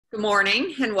Good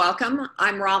morning and welcome.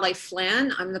 I'm Raleigh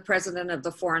Flynn. I'm the president of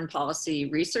the Foreign Policy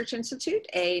Research Institute,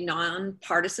 a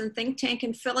nonpartisan think tank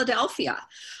in Philadelphia.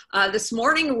 This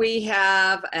morning we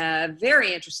have a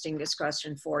very interesting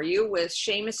discussion for you with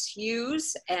Seamus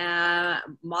Hughes,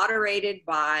 moderated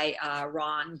by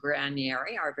Ron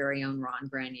Granieri, our very own Ron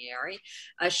Granieri.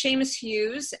 Seamus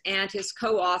Hughes and his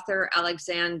co-author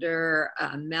Alexander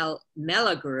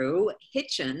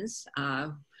Meleagrou-Hitchens,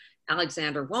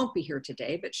 Alexander won't be here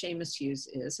today, but Seamus Hughes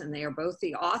is, and they are both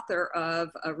the author of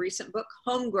a recent book,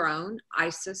 Homegrown,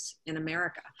 ISIS in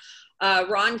America.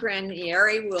 Ron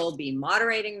Granieri will be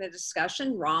moderating the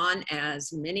discussion. Ron,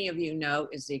 as many of you know,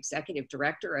 is the executive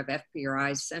director of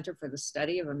FPRI's Center for the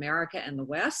Study of America and the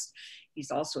West.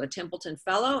 He's also a Templeton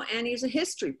Fellow, and he's a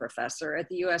history professor at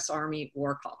the U.S. Army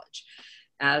War College.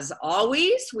 As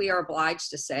always, we are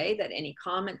obliged to say that any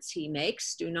comments he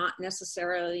makes do not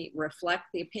necessarily reflect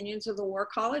the opinions of the War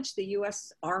College, the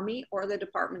U.S. Army, or the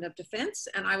Department of Defense.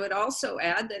 And I would also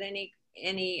add that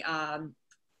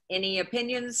any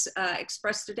opinions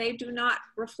expressed today do not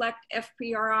reflect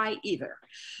FPRI either.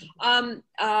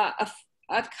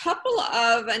 A couple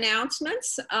of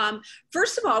announcements.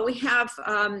 First of all, we have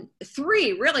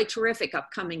three really terrific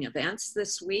upcoming events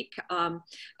this week,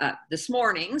 this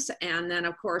morning's, and then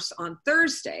of course on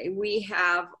Thursday,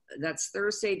 that's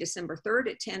Thursday, December 3rd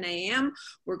at 10 a.m.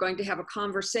 We're going to have a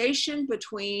conversation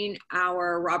between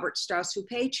our Robert Strauss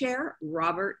Hupé chair,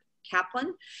 Robert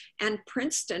Kaplan, and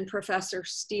Princeton professor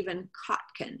Stephen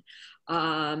Kotkin.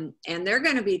 And they're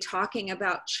going to be talking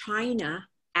about China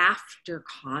after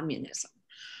communism.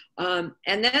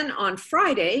 And then on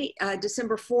Friday,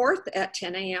 December 4th at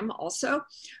 10 a.m. also,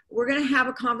 we're going to have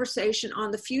a conversation on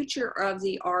the future of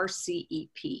the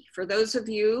RCEP. For those of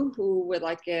you who would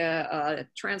like a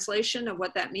translation of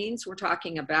what that means, we're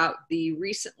talking about the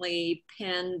recently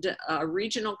penned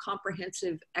Regional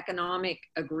Comprehensive Economic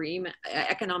Agreement,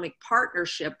 Economic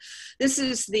Partnership. This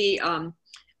is the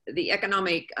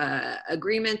economic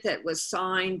agreement that was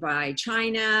signed by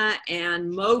China and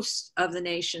most of the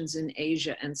nations in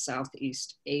Asia and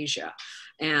Southeast Asia.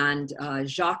 And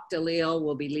Jacques Delisle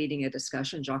will be leading a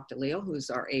discussion, Jacques Delisle,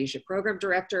 who's our Asia Program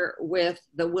Director, with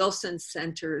the Wilson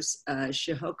Center's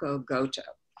Shihoko Goto.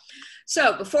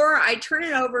 So before I turn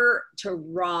it over to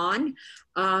Ron,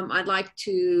 I'd like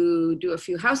to do a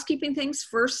few housekeeping things.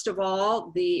 First of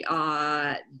all, the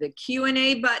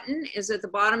Q&A button is at the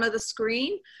bottom of the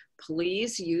screen.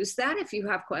 Please use that if you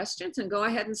have questions, and go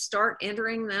ahead and start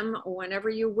entering them whenever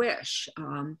you wish.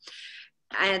 And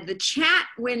the chat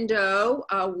window,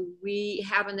 we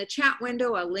have in the chat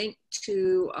window a link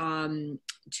to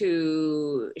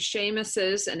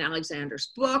Seamus's and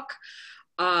Alexander's book,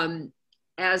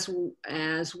 as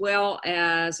well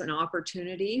as an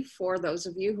opportunity for those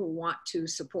of you who want to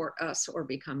support us or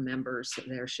become members.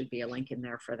 There should be a link in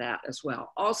there for that as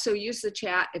well. Also use the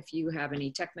chat if you have any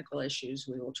technical issues.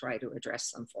 We will try to address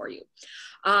them for you.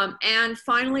 And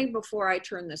finally, before I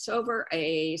turn this over,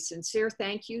 a sincere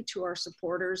thank you to our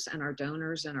supporters and our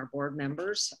donors and our board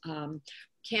members.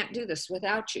 Can't do this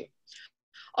without you.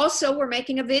 Also, we're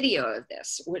making a video of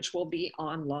this, which will be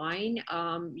online,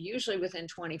 usually within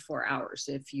 24 hours.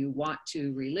 If you want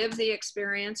to relive the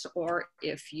experience, or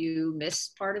if you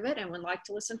missed part of it and would like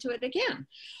to listen to it again,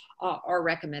 or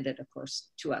recommend it, of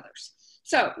course, to others.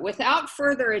 So without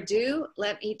further ado,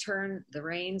 let me turn the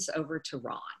reins over to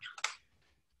Ron.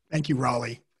 Thank you,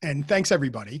 Raleigh. And thanks,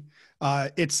 everybody.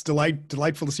 It's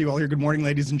delightful to see you all here. Good morning,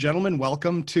 ladies and gentlemen.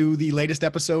 Welcome to the latest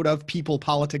episode of People,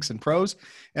 Politics, and Prose,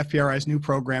 FPRI's new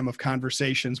program of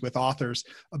conversations with authors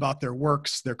about their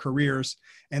works, their careers,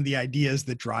 and the ideas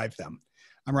that drive them.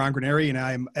 I'm Ron Granieri, and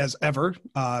I'm, as ever,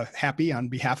 happy on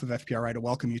behalf of FPRI to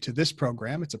welcome you to this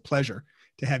program. It's a pleasure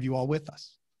to have you all with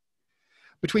us.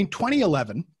 Between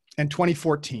 2011 and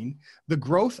 2014, the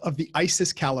growth of the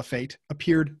ISIS caliphate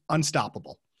appeared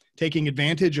unstoppable, taking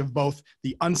advantage of both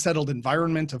the unsettled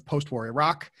environment of post-war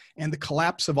Iraq and the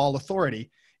collapse of all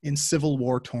authority in civil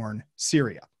war-torn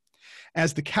Syria.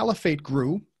 As the caliphate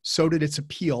grew, so did its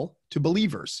appeal to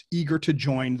believers eager to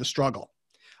join the struggle.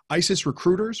 ISIS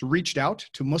recruiters reached out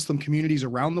to Muslim communities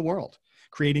around the world,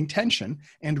 creating tension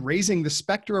and raising the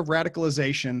specter of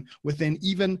radicalization within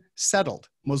even settled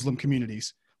Muslim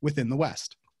communities within the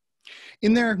West.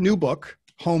 In their new book,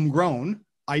 Homegrown,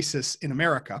 ISIS in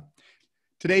America,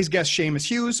 today's guest, Seamus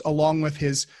Hughes, along with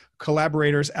his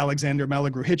collaborators, Alexander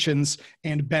Meleagrou-Hitchens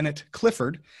and Bennett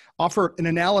Clifford, offer an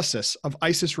analysis of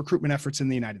ISIS recruitment efforts in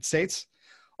the United States.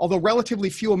 Although relatively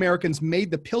few Americans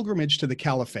made the pilgrimage to the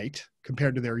caliphate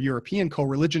compared to their European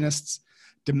co-religionists,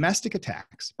 domestic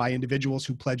attacks by individuals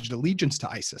who pledged allegiance to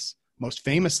ISIS most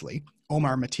famously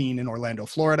Omar Mateen in Orlando,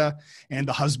 Florida, and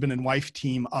the husband and wife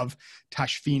team of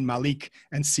Tashfeen Malik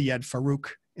and Syed Farouk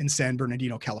in San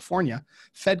Bernardino, California,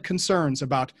 fed concerns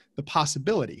about the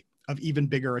possibility of even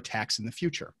bigger attacks in the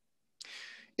future.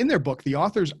 In their book, the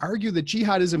authors argue that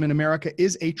jihadism in America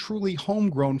is a truly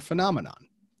homegrown phenomenon.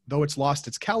 Though it's lost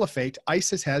its caliphate,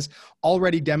 ISIS has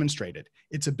already demonstrated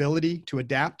its ability to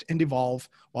adapt and evolve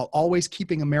while always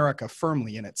keeping America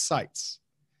firmly in its sights.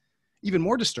 Even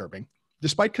more disturbing,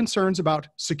 despite concerns about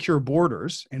secure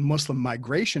borders and Muslim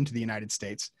migration to the United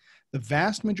States, the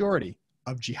vast majority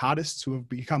of jihadists who have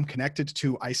become connected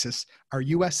to ISIS are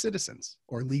U.S. citizens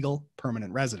or legal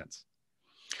permanent residents.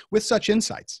 With such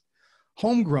insights,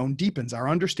 Homegrown deepens our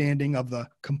understanding of the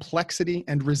complexity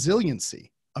and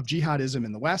resiliency of jihadism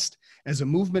in the West as a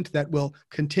movement that will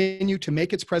continue to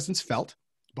make its presence felt,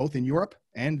 both in Europe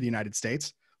and the United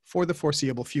States, for the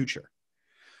foreseeable future.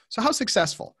 So how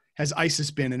successful has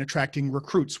ISIS been in attracting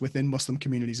recruits within Muslim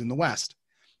communities in the West?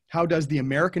 How does the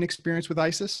American experience with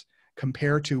ISIS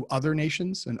compare to other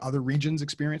nations and other regions'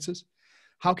 experiences?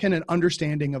 How can an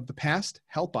understanding of the past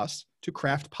help us to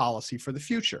craft policy for the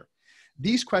future?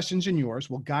 These questions and yours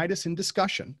will guide us in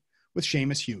discussion with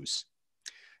Seamus Hughes.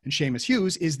 And Seamus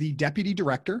Hughes is the Deputy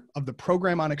Director of the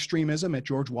Program on Extremism at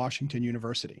George Washington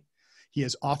University. He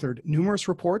has authored numerous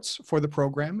reports for the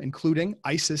program, including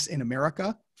ISIS in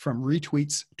America, From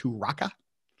Retweets to Raqqa,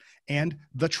 and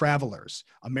The Travelers,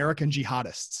 American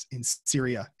Jihadists in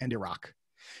Syria and Iraq.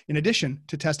 In addition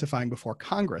to testifying before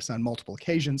Congress on multiple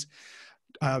occasions,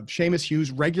 Seamus Hughes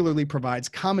regularly provides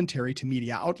commentary to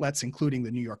media outlets, including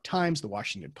the New York Times, the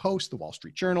Washington Post, the Wall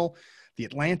Street Journal, The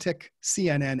Atlantic,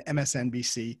 CNN,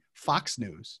 MSNBC, Fox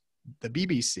News, the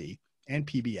BBC, and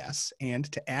PBS. And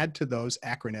to add to those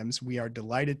acronyms, we are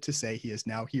delighted to say he is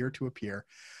now here to appear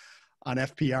on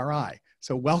FPRI.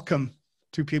 So welcome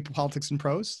to People, Politics, and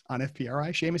Prose on FPRI,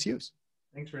 Seamus Hughes.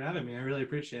 Thanks for having me. I really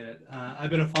appreciate it. I've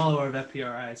been a follower of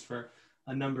FPRIs for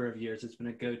a number of years. It's been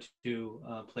a go-to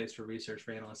place for research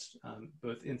for analysts,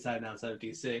 both inside and outside of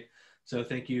DC. So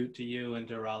thank you to you and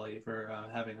to Raleigh for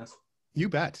having us. You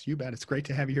bet. You bet. It's great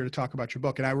to have you here to talk about your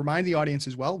book. And I remind the audience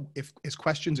as well, if as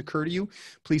questions occur to you,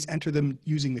 please enter them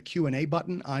using the Q&A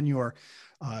button on your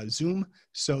Zoom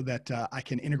so that I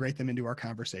can integrate them into our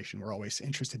conversation. We're always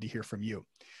interested to hear from you.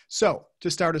 So to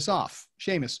start us off,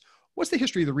 Seamus, what's the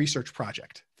history of the research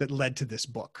project that led to this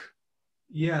book?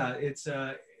 Yeah, it's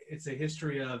a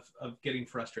history of getting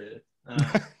frustrated.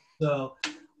 So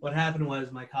what happened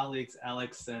was my colleagues,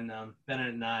 Alex and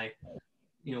Bennett and I,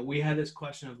 we had this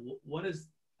question of what does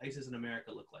ISIS in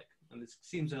America look like? And this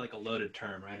seems like a loaded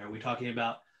term, right? Are we talking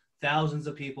about thousands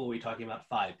of people? Are we talking about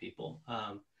 5 people?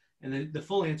 And the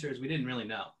full answer is we didn't really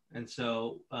know. And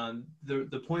so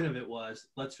the point of it was,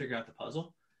 let's figure out the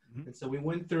puzzle. Mm-hmm. And so we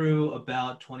went through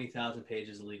about 20,000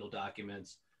 pages of legal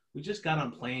documents. We just got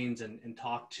on planes and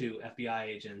talked to FBI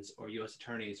agents or U.S.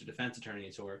 attorneys or defense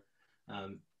attorneys or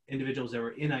individuals that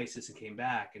were in ISIS and came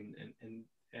back and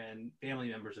family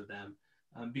members of them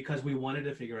because we wanted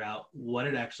to figure out what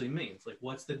it actually means. Like,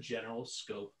 what's the general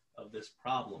scope of this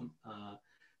problem?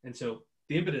 And so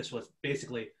the impetus was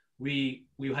basically we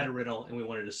had a riddle and we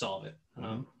wanted to solve it.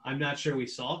 Mm-hmm. I'm not sure we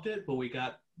solved it, but we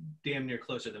got damn near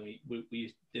closer than we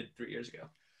did 3 years ago.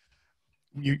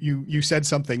 You said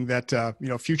something that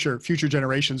future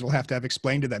generations will have to have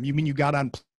explained to them. You mean you got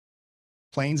on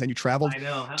planes and you traveled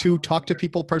to talk to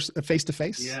people face to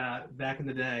face? Yeah, back in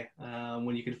the day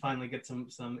when you could finally get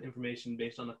some information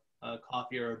based on a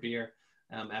coffee or a beer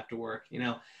after work.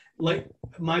 Like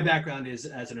my background is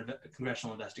as a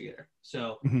congressional investigator.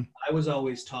 So mm-hmm. I was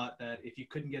always taught that if you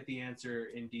couldn't get the answer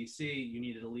in DC, you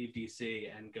needed to leave DC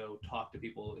and go talk to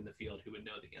people in the field who would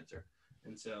know the answer.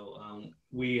 And so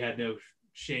we had no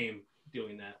shame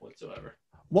doing that whatsoever.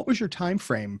 What was your time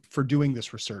frame for doing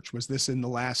this research? Was this in the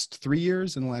last 3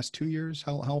 years, in the last 2 years?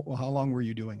 How long were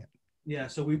you doing it? Yeah,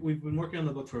 so we've been working on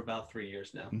the book for about 3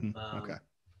 years now. Mm-hmm. Okay.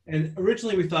 And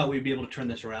originally we thought we'd be able to turn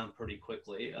this around pretty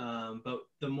quickly. But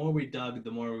the more we dug,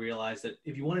 the more we realized that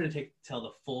if you wanted to tell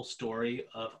the full story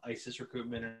of ISIS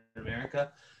recruitment in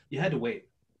America, you had to wait.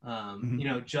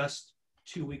 Mm-hmm. Just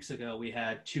 2 weeks ago, we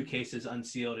had 2 cases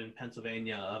unsealed in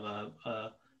Pennsylvania of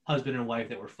a husband and wife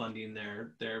that were funding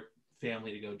their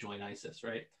family to go join ISIS,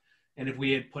 right? And if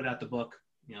we had put out the book,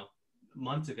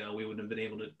 months ago, we wouldn't have been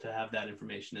able to have that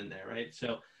information in there, right?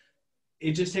 So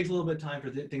it just takes a little bit of time for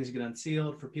things to get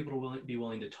unsealed, for people to be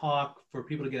willing to talk, for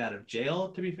people to get out of jail,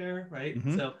 to be fair, right?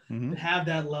 Mm-hmm. So to have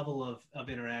that level of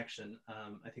interaction,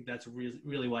 I think that's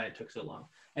really why it took so long.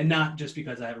 And not just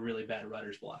because I have a really bad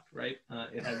writer's block, right?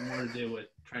 It had more to do with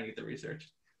trying to get the research.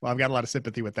 Well, I've got a lot of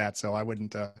sympathy with that, so I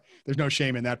wouldn't. There's no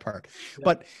shame in that part. Yeah.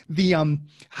 But the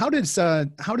how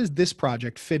does this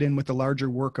project fit in with the larger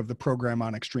work of the program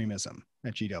on extremism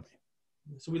at GW?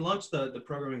 So we launched the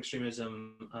program on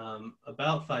extremism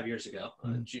about 5 years ago,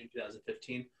 June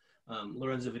 2015.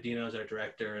 Lorenzo Vadino is our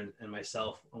director, and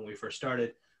myself when we first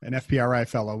started. An FPRI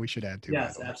fellow, we should add to.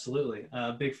 Yes, absolutely.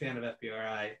 Big fan of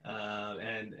FPRI,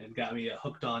 and got me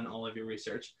hooked on all of your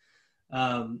research.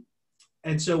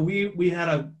 And so we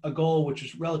had a goal which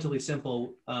was relatively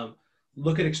simple: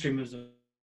 look at extremism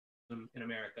in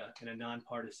America in a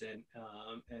nonpartisan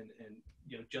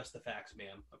and just the facts,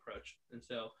 ma'am approach. And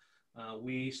so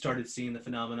we started seeing the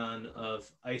phenomenon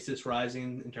of ISIS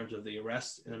rising in terms of the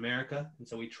arrests in America, and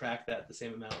so we tracked that the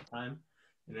same amount of time.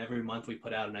 And every month we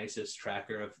put out an ISIS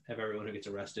tracker of everyone who gets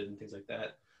arrested and things like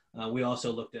that. We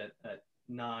also looked at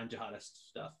non-jihadist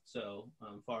stuff, so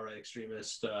far-right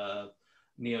extremists,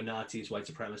 neo-Nazis, white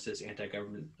supremacists,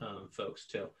 anti-government folks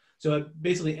too. So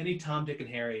basically any Tom, Dick, and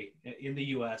Harry in the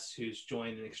US who's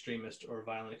joined an extremist or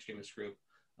violent extremist group,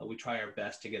 we try our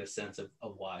best to get a sense of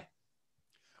why.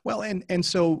 Well, and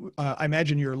so I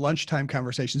imagine your lunchtime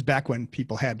conversations, back when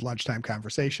people had lunchtime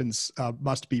conversations,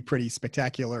 must be pretty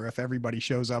spectacular if everybody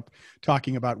shows up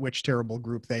talking about which terrible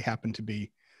group they happen to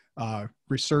be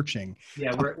researching.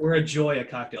 Yeah, we're a joy at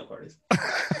cocktail parties.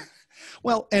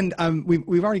 Well, and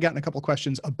we've already gotten a couple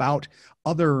questions about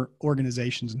other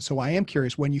organizations, and so I am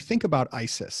curious. When you think about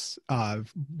ISIS,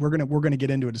 we're gonna get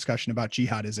into a discussion about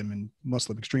jihadism and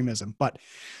Muslim extremism, but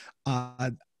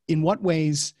in what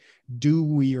ways do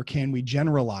we or can we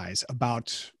generalize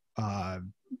about,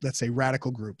 let's say,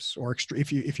 radical groups, or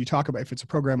if you talk about, if it's a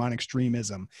program on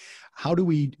extremism, how do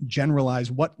we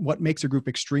generalize what makes a group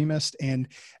extremist, and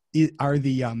are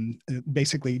the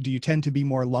basically, do you tend to be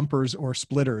more lumpers or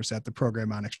splitters at the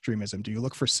program on extremism? Do you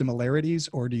look for similarities,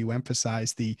 or do you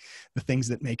emphasize the things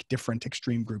that make different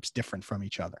extreme groups different from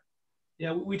each other?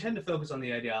 Yeah, we tend to focus on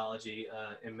the ideology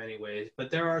in many ways,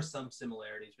 but there are some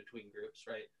similarities between groups,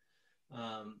 right?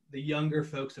 The younger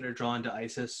folks that are drawn to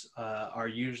ISIS are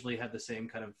usually have the same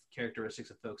kind of characteristics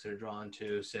of folks that are drawn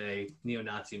to, say,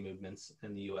 neo-Nazi movements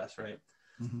in the US, right?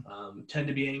 Mm-hmm. Tend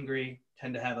to be angry,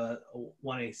 tend to have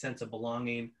want a sense of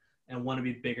belonging, and want to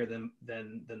be bigger than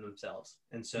themselves.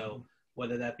 And so mm-hmm.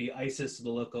 whether that be ISIS, the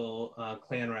local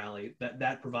Klan rally,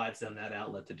 that provides them that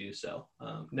outlet to do so.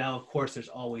 Now, of course, there's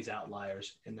always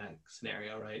outliers in that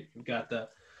scenario, right? You've got the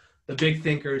big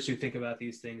thinkers who think about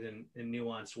these things in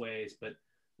nuanced ways, but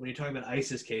when you're talking about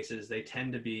ISIS cases, they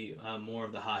tend to be more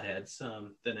of the hotheads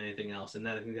than anything else. And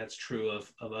I think that's true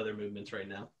of other movements right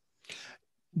now.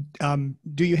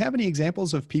 Do you have any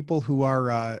examples of people who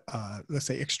are, let's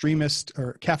say, extremist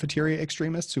or cafeteria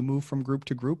extremists who move from group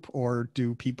to group, or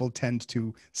do people tend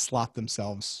to slot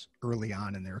themselves early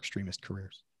on in their extremist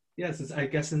careers? Yes, I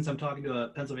guess since I'm talking to a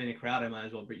Pennsylvania crowd, I might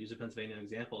as well use a Pennsylvania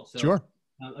example. So, sure.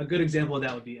 A good example of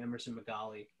that would be Emerson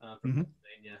McGauley from mm-hmm.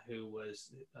 Pennsylvania, who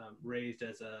was raised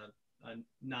as a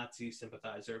Nazi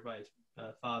sympathizer by his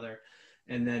father,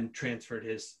 and then transferred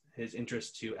his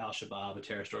interest to Al-Shabaab, a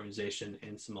terrorist organization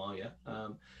in Somalia.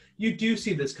 You do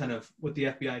see this kind of what the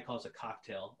FBI calls a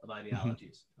cocktail of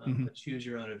ideologies. Mm-hmm. Choose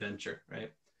your own adventure,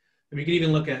 right? I mean, you can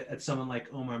even look at someone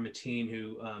like Omar Mateen,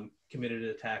 who committed an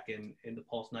attack in the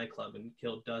Pulse nightclub and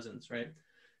killed dozens, right?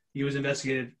 He was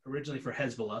investigated originally for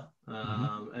Hezbollah,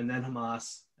 mm-hmm. and then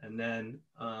Hamas, and then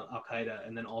Al-Qaeda,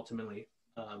 and then ultimately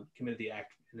committed the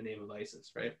act in the name of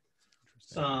ISIS, right?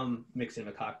 Some mixing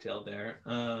of a cocktail there.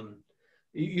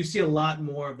 You see a lot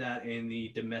more of that in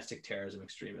the domestic terrorism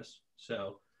extremists.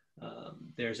 So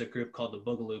there's a group called the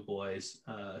Boogaloo Boys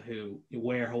who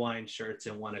wear Hawaiian shirts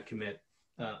and want to commit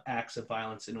acts of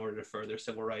violence in order to further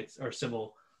civil rights or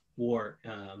civil war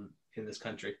in this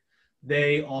country.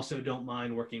 They also don't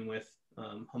mind working with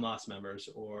Hamas members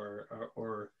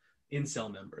or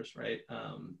incel members, right?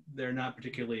 They're not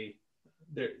particularly,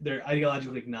 they're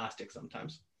ideologically agnostic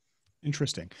sometimes.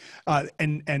 Interesting.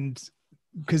 And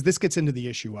because this gets into the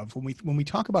issue of when we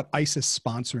talk about ISIS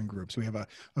sponsoring groups, we have a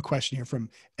question here from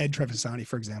Ed Trevisani,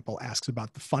 for example, asks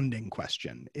about the funding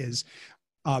question. Is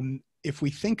if we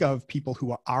think of people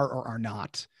who are or are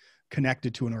not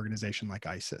connected to an organization like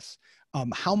ISIS,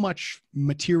 how much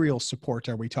material support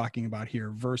are we talking about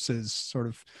here versus sort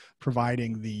of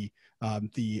providing the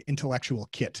intellectual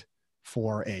kit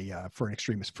for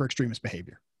extremist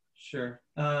behavior? Sure.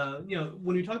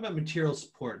 When we talk about material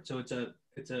support, so it's a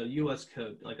U.S.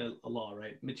 code, like a law,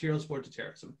 right? Material support to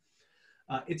terrorism.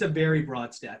 It's a very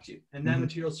broad statute, and that mm-hmm.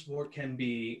 material support can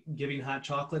be giving hot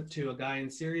chocolate to a guy in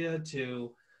Syria,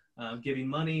 to giving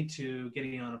money, to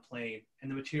getting on a plane, and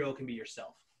the material can be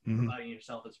yourself, mm-hmm. providing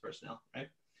yourself as personnel, right?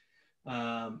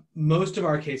 Most of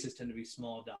our cases tend to be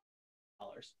small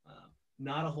dollars.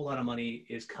 Not a whole lot of money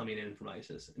is coming in from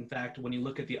ISIS. In fact, when you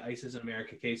look at the ISIS in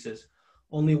America cases,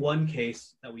 only one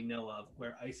case that we know of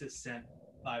where ISIS sent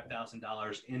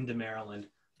 $5,000 into Maryland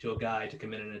to a guy to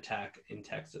commit an attack in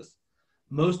Texas.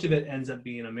 Most of it ends up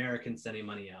being Americans sending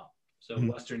money out. So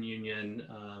Western Union,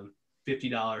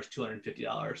 $50,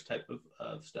 $250 type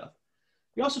of stuff.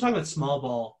 You're also talking about small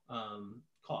ball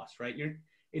costs, right?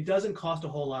 It doesn't cost a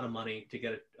whole lot of money to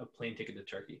get a plane ticket to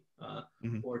Turkey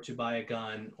or to buy a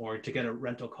gun or to get a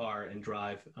rental car and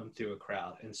drive through a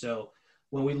crowd. And so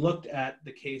when we looked at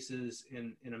the cases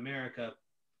in America,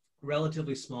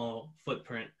 relatively small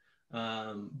footprint,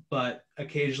 but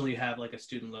occasionally you have like a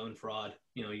student loan fraud.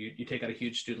 You take out a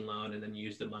huge student loan and then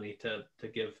use the money to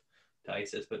give to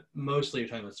ISIS, but mostly you're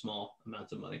talking about small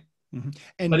amounts of money.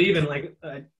 But even like, go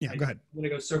ahead. I'm going to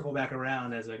go circle back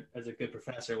around as a good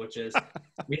professor, which is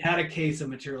we had a case of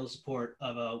material support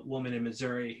of a woman in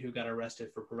Missouri who got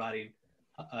arrested for providing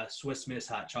a Swiss Miss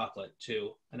hot chocolate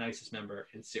to an ISIS member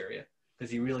in Syria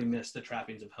because he really missed the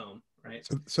trappings of home, right?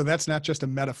 So that's not just a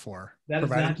metaphor. That is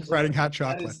not just providing hot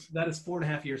chocolate. That is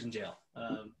 4.5 years in jail.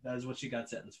 That is what she got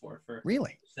sentenced for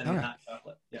really sending hot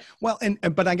chocolate. Yeah. Well,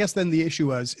 but I guess then the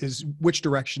issue is which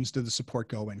directions do the support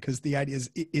go in? Because the idea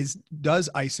is does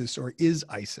ISIS or is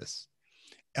ISIS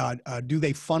do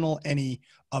they funnel any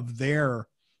of their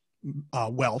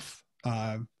wealth?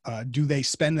 Do they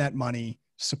spend that money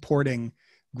supporting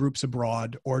groups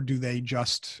abroad, or do they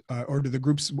just, or do the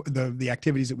groups, the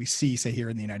activities that we see, say here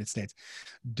in the United States,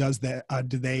 do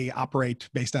they operate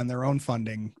based on their own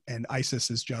funding, and ISIS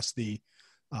is just the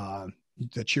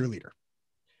cheerleader?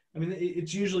 I mean,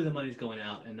 it's usually the money's going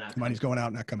out and not money's going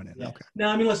out, not coming in. Yeah. Okay. No,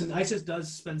 I mean, listen, ISIS does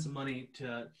spend some money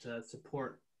to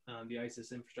support the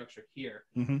ISIS infrastructure here.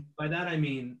 By that I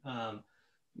mean,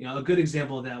 a good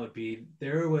example of that would be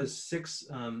there was 6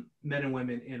 men and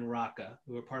women in Raqqa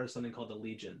who were part of something called the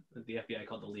Legion, that the FBI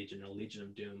called the Legion, or Legion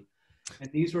of Doom.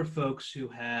 And these were folks who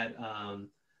had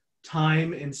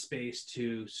time and space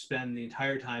to spend the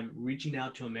entire time reaching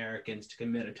out to Americans to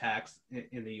commit attacks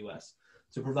in the U.S.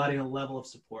 So providing a level of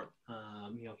support.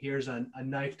 Here's a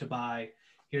knife to buy.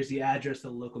 Here's the address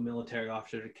of the local military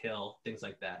officer to kill, things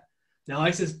like that. Now,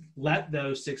 ISIS let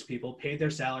those 6 people, paid their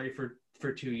salary for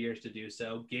 2 years to do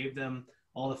so, gave them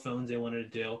all the phones they wanted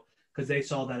to do, because they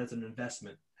saw that as an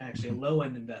investment, actually a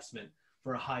low-end investment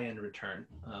for a high-end return.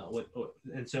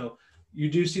 And so you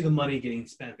do see the money getting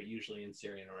spent, but usually in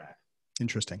Syria and Iraq.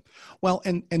 Interesting. Well,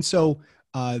 and so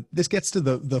this gets to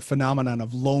the phenomenon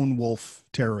of lone wolf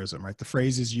terrorism, right? The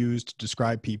phrase is used to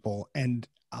describe people, and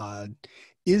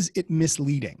is it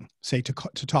misleading, say, to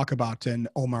talk about an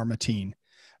Omar Mateen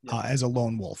as a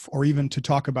lone wolf, or even to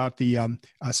talk about the,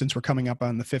 since we're coming up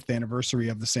on the 5th anniversary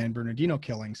of the San Bernardino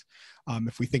killings,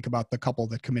 if we think about the couple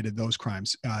that committed those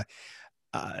crimes,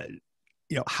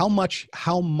 how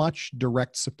much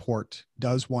direct support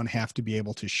does one have to be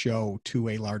able to show to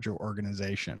a larger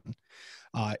organization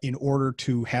in order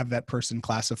to have that person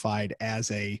classified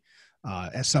as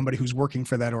as somebody who's working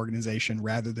for that organization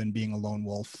rather than being a lone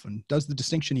wolf? And does the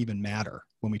distinction even matter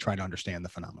when we try to understand the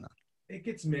phenomenon? It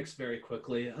gets mixed very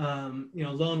quickly.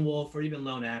 Lone wolf or even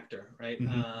lone actor, right?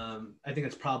 I think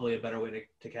it's probably a better way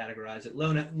to categorize it.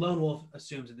 Lone wolf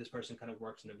assumes that this person kind of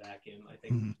works in a vacuum. I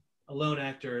think a lone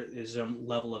actor is a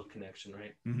level of connection,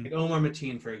 right? Like Omar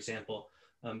Mateen, for example,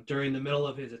 during the middle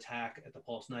of his attack at the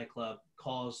Pulse nightclub,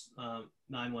 calls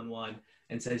 911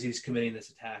 and says he's committing this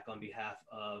attack on behalf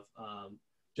of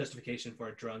justification for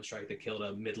a drone strike that killed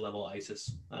a mid-level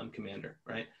ISIS commander,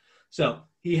 right? So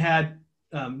he had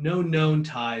no known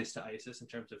ties to ISIS in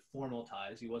terms of formal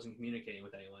ties. He wasn't communicating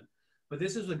with anyone. But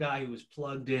this is a guy who was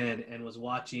plugged in and was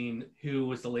watching who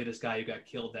was the latest guy who got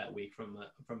killed that week from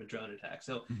a drone attack.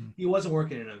 So he wasn't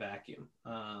working in a vacuum.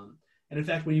 And in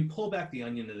fact, when you pull back the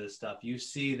onion to this stuff, you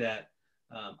see that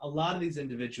a lot of these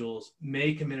individuals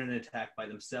may commit an attack by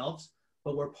themselves,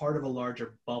 but were part of a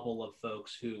larger bubble of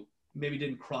folks who maybe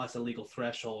didn't cross a legal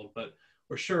threshold, but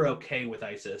were sure okay with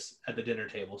ISIS at the dinner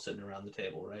table, sitting around the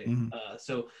table, right?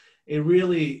 So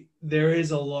there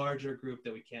is a larger group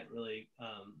that we can't really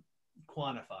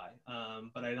quantify,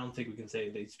 but I don't think we can say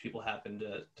these people happen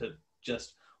to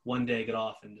just one day get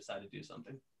off and decide to do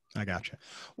something. I gotcha.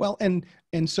 Well, and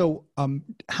so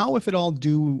how, if at all,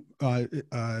 do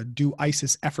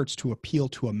ISIS efforts to appeal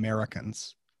to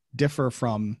Americans differ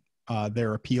from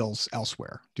their appeals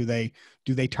elsewhere? Do they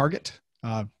target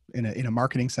in a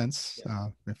marketing sense?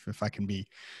 If I can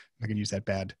use that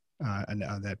bad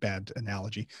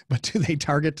analogy, but do they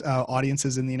target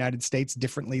audiences in the United States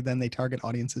differently than they target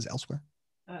audiences elsewhere?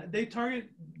 They target,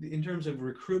 in terms of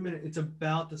recruitment, it's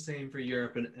about the same for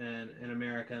Europe and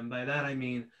America. And by that, I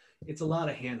mean, it's a lot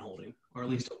of hand-holding, or at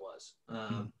least it was.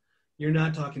 You're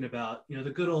not talking about, the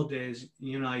good old days.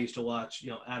 You and I used to watch,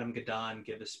 Adam Gadon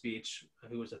give a speech,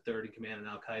 who was a third in command in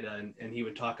Al-Qaeda, and he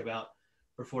would talk about,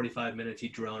 for 45 minutes,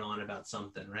 he'd drone on about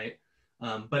something, right?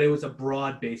 But it was a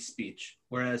broad-based speech,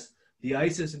 whereas the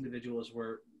ISIS individuals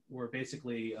were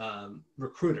basically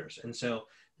recruiters. And so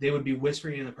they would be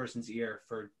whispering in the person's ear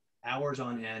for hours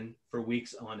on end, for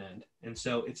weeks on end. And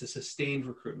so it's a sustained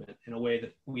recruitment in a way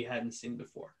that we hadn't seen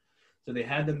before. So they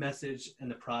had the message and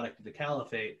the product of the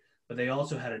caliphate, but they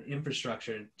also had an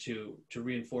infrastructure to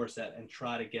reinforce that and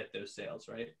try to get those sales,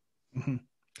 right? Mm-hmm.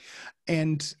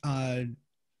 And I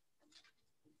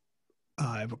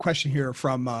have a question here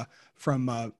from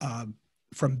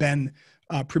Ben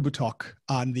Pributok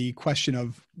on the question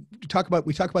of, we talk about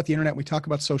the internet, we talk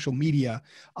about social media.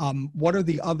 What are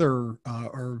the other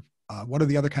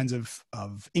kinds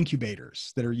of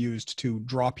incubators that are used to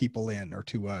draw people in or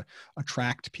to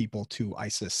attract people to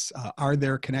ISIS? Are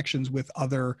there connections with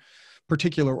other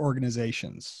particular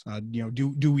organizations?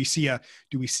 Do we see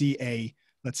a,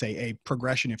 let's say, a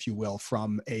progression, if you will,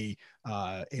 from a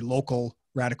local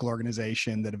radical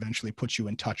organization that eventually puts you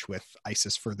in touch with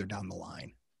ISIS further down the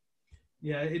line?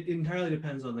 Yeah, it entirely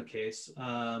depends on the case.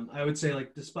 I would say,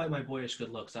 despite my boyish good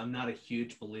looks, I'm not a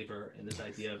huge believer in this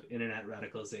idea of internet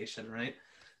radicalization, right?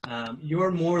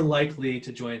 You're more likely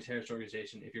to join a terrorist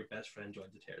organization if your best friend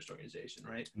joins a terrorist organization,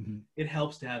 right? Mm-hmm. It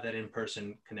helps to have that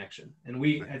in-person connection. And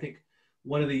I think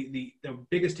one of the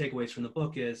biggest takeaways from the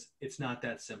book is it's not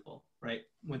that simple, right?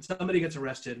 When somebody gets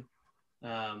arrested,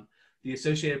 the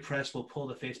Associated Press will pull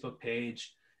the Facebook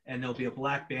page, and there'll be a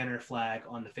black banner flag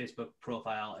on the Facebook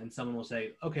profile, and someone will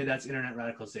say, okay, that's internet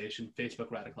radicalization, Facebook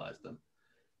radicalized them.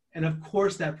 And of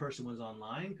course that person was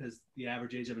online, because the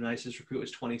average age of an ISIS recruit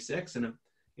was 26, and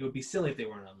it would be silly if they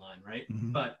weren't online, right?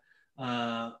 Mm-hmm. But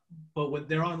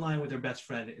they're online with their best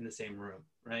friend in the same room,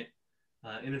 right?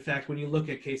 And in fact, when you look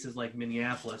at cases like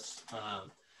Minneapolis,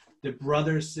 the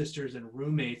brothers, sisters, and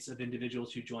roommates of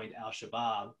individuals who joined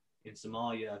Al-Shabaab in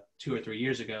Somalia 2 or 3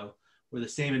 years ago were the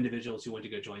same individuals who went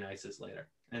to go join ISIS later.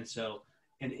 And so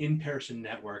an in-person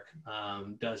network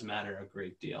does matter a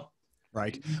great deal.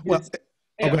 Right. Well,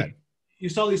 go ahead. You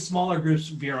saw these smaller groups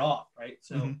veer off, right?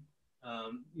 So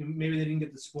maybe they didn't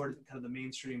get the support of kind of the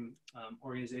mainstream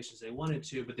organizations they wanted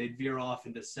to, but they'd veer off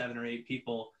into 7 or 8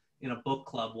 people in a book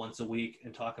club once a week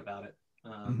and talk about it.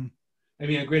 I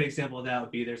mean, a great example of that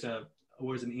would be there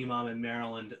was an imam in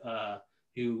Maryland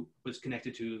who was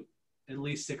connected to at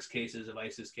least 6 cases of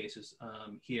ISIS cases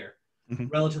here. Mm-hmm.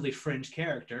 Relatively fringe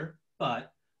character,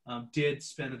 but did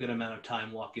spend a good amount of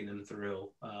time walking them through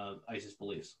ISIS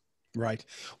beliefs. Right.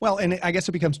 Well, and I guess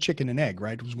it becomes chicken and egg,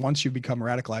 right? Once you become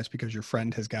radicalized because your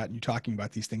friend has gotten you talking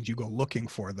about these things, you go looking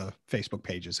for the Facebook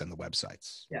pages and the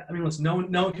websites. Yeah. I mean, listen, no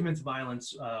one commits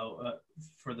violence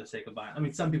for the sake of violence. I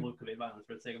mean, some people commit violence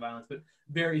for the sake of violence, but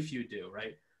very few do,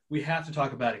 right? We have to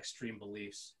talk about extreme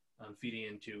beliefs feeding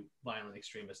into violent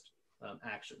extremist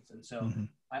actions. And so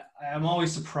I'm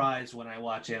always surprised when I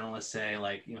watch analysts say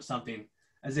something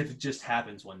as if it just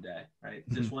happens one day, right?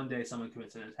 Mm-hmm. Just one day someone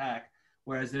commits an attack.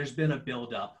 Whereas there's been a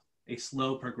buildup, a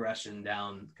slow progression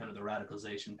down kind of the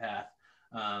radicalization path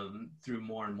through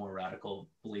more and more radical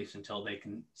beliefs until they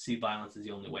can see violence as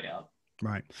the only way out.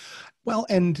 Right. Well,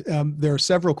 and there are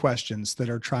several questions that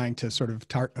are trying to sort of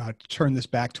turn this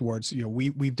back towards,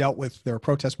 we've dealt with, there are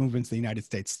protest movements in the United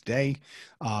States today.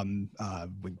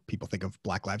 People think of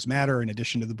Black Lives Matter in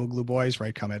addition to the Boogaloo Boys,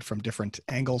 right, come at from different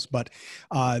angles. But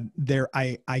I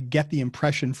get the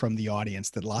impression from the audience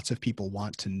that lots of people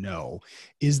want to know,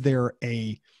 is there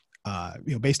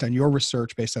based on your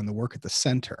research, based on the work at the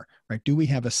center, right, do we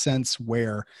have a sense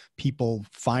where people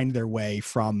find their way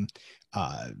from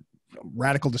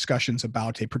radical discussions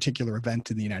about a particular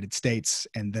event in the United States,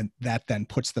 and then that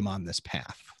puts them on this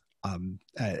path?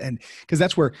 And because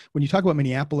that's where, when you talk about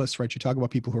Minneapolis, right, you talk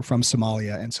about people who are from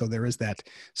Somalia, and so there is that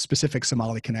specific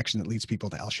Somali connection that leads people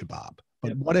to Al-Shabaab. But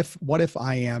yep. What if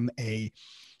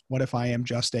I am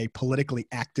just a politically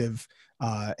active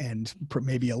and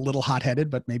maybe a little hot-headed,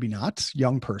 but maybe not,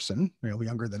 young person,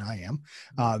 younger than I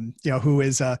am,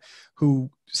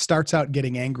 who starts out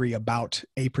getting angry about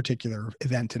a particular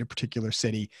event in a particular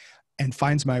city and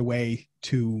finds my way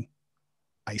to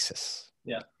ISIS.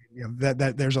 Yeah.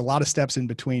 That there's a lot of steps in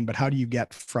between, but how do you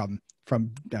get from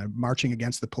marching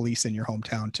against the police in your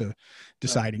hometown to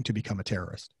deciding to become a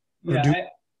terrorist?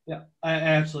 Yeah, I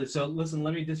absolutely. So listen,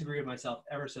 let me disagree with myself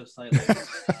ever so slightly.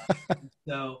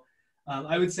 So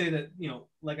I would say that,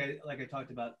 like I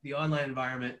talked about, the online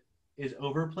environment is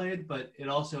overplayed, but it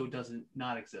also doesn't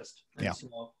not exist. And yeah.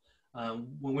 So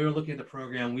when we were looking at the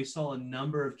program, we saw a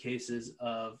number of cases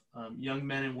of young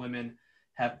men and women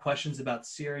have questions about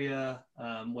Syria,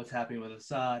 what's happening with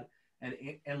Assad,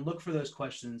 and look for those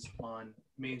questions on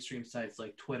mainstream sites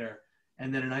like Twitter.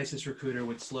 And then an ISIS recruiter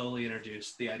would slowly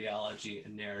introduce the ideology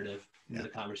and narrative into the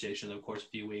conversation over the course of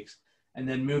a few weeks, and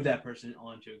then move that person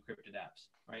onto encrypted apps,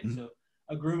 right? So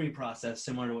a grooming process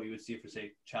similar to what you would see for,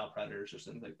 say, child predators or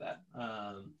something like that.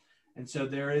 And so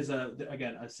there is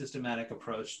again a systematic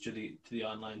approach to the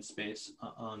online space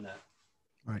on that.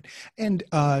 Right. And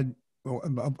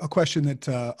a question that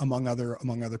among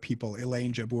other people,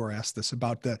 Elaine Jabbour asked this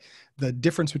about the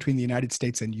difference between the United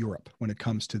States and Europe when it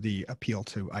comes to the appeal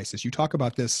to ISIS. You talk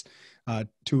about this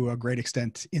to a great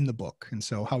extent in the book, and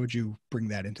so how would you bring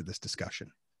that into this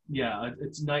discussion? Yeah,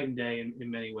 it's night and day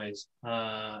in many ways.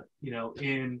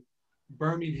 In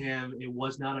Birmingham, it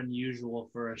was not unusual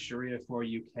for a Sharia for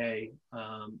UK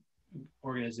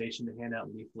organization to hand out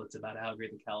leaflets about how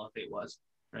great the caliphate was,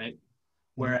 right?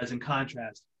 Whereas in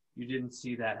contrast, you didn't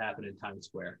see that happen in Times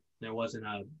Square. There wasn't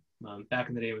back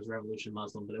in the day it was Revolution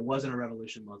Muslim, but it wasn't a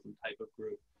Revolution Muslim type of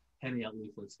group handing out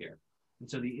leaflets here.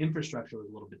 And so the infrastructure was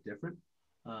a little bit different.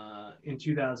 In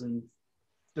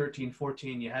 2013,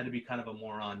 14, you had to be kind of a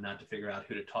moron not to figure out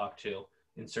who to talk to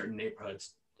in certain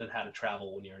neighborhoods that how to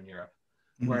travel when you're in Europe.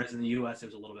 Whereas in the US, it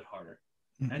was a little bit harder.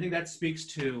 And I think that speaks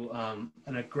to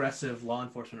an aggressive law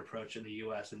enforcement approach in the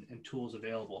US and tools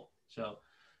available. So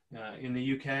in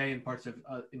the UK and parts of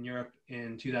in Europe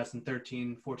in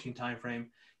 2013, 14 timeframe,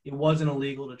 it wasn't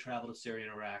illegal to travel to Syria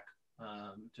and Iraq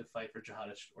to fight for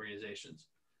jihadist organizations.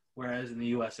 Whereas in the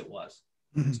US, it was.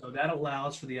 So that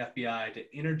allows for the FBI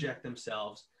to interject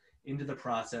themselves into the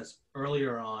process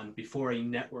earlier on before a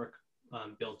network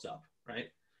builds up,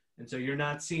 right? And so you're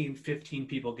not seeing 15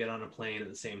 people get on a plane at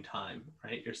the same time,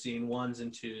 right? You're seeing 1s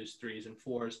and 2s, 3s and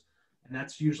 4s, and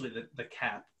that's usually the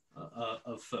cap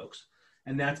of folks.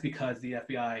 And that's because the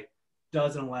FBI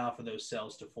doesn't allow for those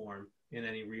cells to form in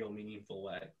any real meaningful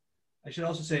way. I should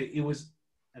also say it was,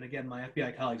 and again, my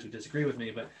FBI colleagues would disagree with me,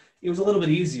 but it was a little bit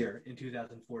easier in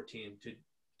 2014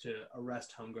 to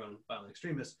arrest homegrown violent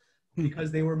extremists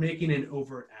because they were making an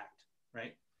overt act,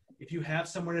 right? If you have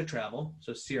somewhere to travel,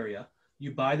 so Syria,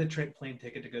 you buy the plane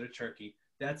ticket to go to Turkey,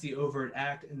 that's the overt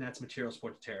act and that's material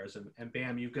support to terrorism. And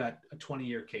bam, you've got a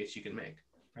 20-year case you can make,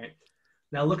 right?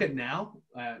 Now look at now,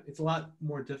 it's a lot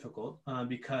more difficult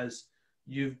because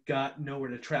you've got nowhere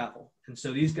to travel. And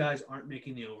so these guys aren't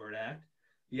making the overt act.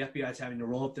 The FBI is having to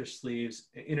roll up their sleeves,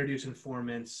 introduce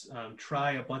informants,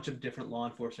 try a bunch of different law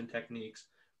enforcement techniques,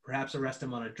 perhaps arrest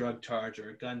them on a drug charge or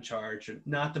a gun charge, or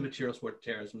not the material support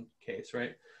terrorism case,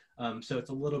 right? So it's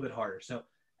a little bit harder. So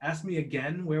ask me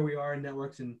again where we are in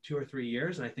networks in 2 or 3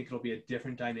 years, and I think it'll be a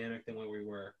different dynamic than where we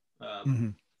were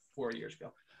 4 years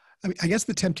ago. I mean, I guess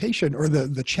the temptation or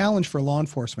the challenge for law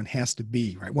enforcement has to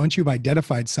be, right, once you've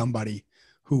identified somebody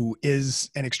who is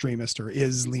an extremist or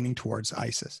is leaning towards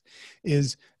ISIS,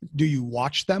 is do you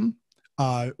watch them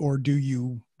or do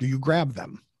you grab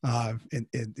them?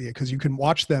 Because you can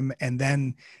watch them and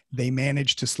then they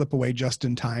manage to slip away just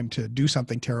in time to do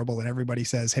something terrible, and everybody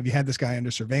says, "Have you had this guy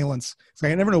under surveillance?" It's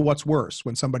like, I never know what's worse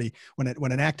when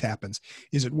an act happens.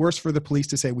 Is it worse for the police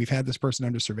to say we've had this person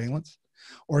under surveillance,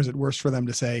 or is it worse for them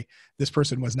to say this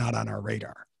person was not on our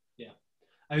radar? Yeah,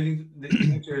 I think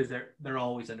the answer is they're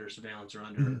always under surveillance or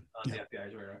under the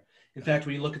FBI's radar. In fact,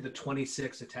 when you look at the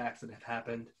 26 attacks that have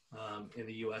happened in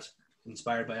the U.S.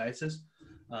 inspired by ISIS,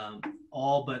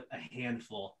 all but a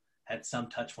handful had some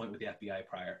touch point with the FBI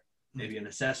prior, maybe an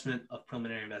assessment of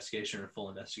preliminary investigation or full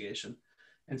investigation.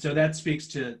 And so that speaks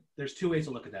to, there's 2 ways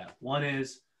to look at that. One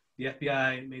is the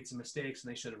FBI made some mistakes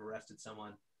and they should have arrested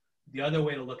someone. The other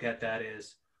way to look at that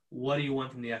is, what do you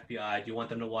want from the FBI? Do you want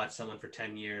them to watch someone for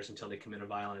 10 years until they commit a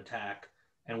violent attack?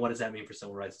 And what does that mean for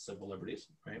civil rights and civil liberties,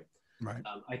 right? Right.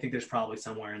 I think there's probably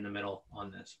somewhere in the middle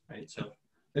on this, right? So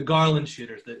the Garland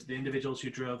shooters, the individuals who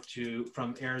drove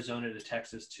from Arizona to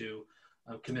Texas to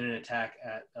commit an attack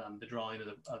at the drawing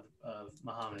of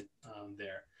Muhammad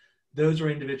there. Those were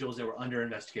individuals that were under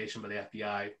investigation by the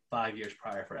FBI 5 years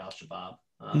prior for al-Shabaab.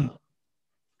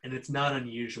 And it's not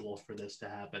unusual for this to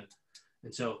happen.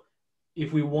 And so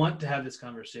if we want to have this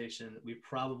conversation, we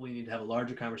probably need to have a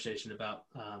larger conversation about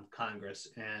Congress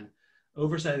and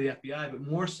oversight of the FBI, but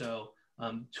more so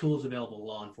tools available to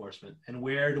law enforcement. And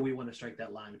where do we want to strike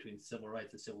that line between civil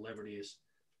rights and civil liberties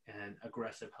and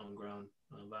aggressive homegrown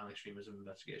violent extremism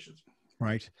investigations?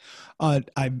 Right.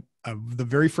 The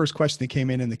very first question that came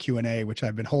in the Q&A, which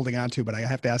I've been holding on to, but I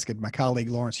have to ask it, my colleague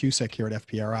Lawrence Hughes here at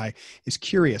FPRI is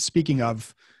curious, speaking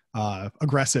of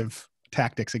aggressive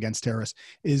tactics against terrorists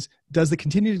is, does the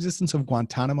continued existence of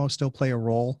Guantanamo still play a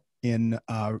role in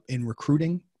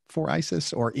recruiting for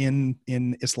ISIS or in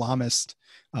Islamist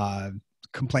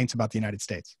complaints about the United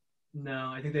States?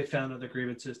 No, I think they found other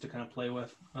grievances to kind of play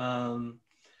with.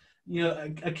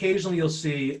 Occasionally you'll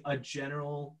see a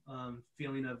general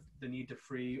feeling of the need to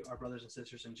free our brothers and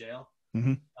sisters in jail.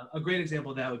 Mm-hmm. A great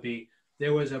example of that would be,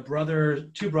 there was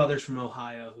two brothers from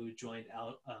Ohio who joined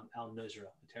al-Nusra,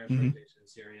 a terrorist organization in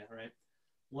Syria, right?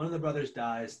 One of the brothers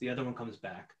dies, the other one comes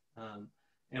back.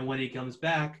 And when he comes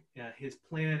back, his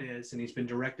plan is, and he's been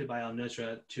directed by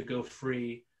al-Nusra to go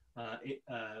free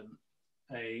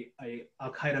a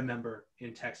al-Qaeda member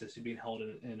in Texas who's being held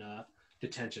in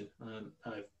detention,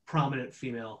 a prominent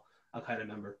female al-Qaeda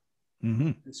member.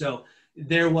 Mm-hmm. And so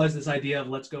there was this idea of,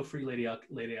 let's go free Lady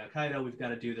al-Qaeda, we've got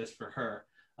to do this for her.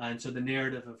 And so the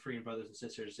narrative of freeing brothers and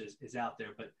sisters is out there,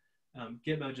 but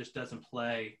Gitmo just doesn't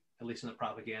play, at least in the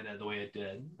propaganda, the way it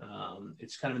did.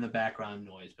 It's kind of in the background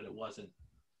noise, but it wasn't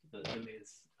the main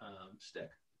stick.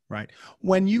 Right.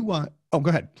 When you go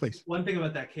ahead, please. One thing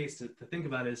about that case to think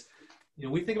about is,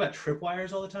 we think about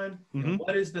tripwires all the time. Mm-hmm.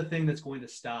 What is the thing that's going to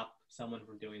stop someone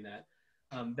from doing that?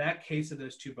 That case of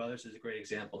those two brothers is a great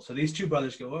example. So these two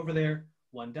brothers go over there,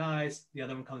 one dies, the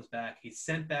other one comes back. He's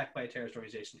sent back by a terrorist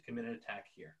organization to commit an attack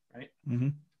here, right? Mm-hmm.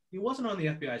 He wasn't on the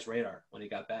FBI's radar when he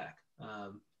got back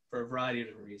for a variety of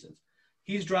different reasons.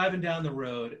 He's driving down the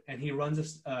road and he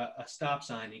runs a stop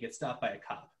sign. He gets stopped by a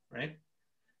cop, right?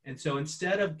 And so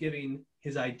instead of giving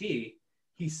his ID,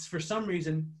 he, for some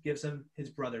reason, gives him his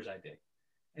brother's ID.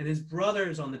 And his brother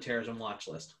is on the terrorism watch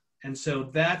list. And so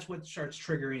that's what starts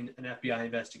triggering an FBI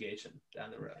investigation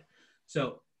down the road.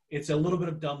 So it's a little bit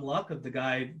of dumb luck of the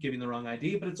guy giving the wrong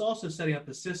ID, but it's also setting up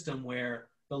a system where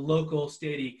the local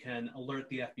statey can alert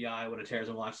the FBI when a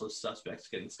terrorism watch list suspect is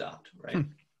getting stopped, right?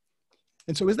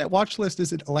 And so is that watch list,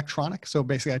 is it electronic? So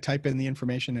basically I type in the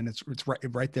information and it's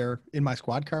right there in my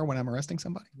squad car when I'm arresting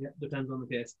somebody? Yeah, depends on the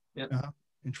case. Yeah.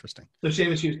 Interesting. So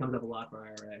Seamus Hughes comes up a lot for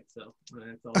IRA. So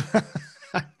it's all.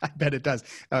 I bet it does.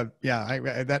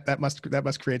 That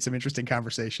must create some interesting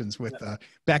conversations with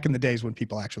back in the days when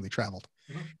people actually traveled.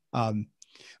 Mm-hmm.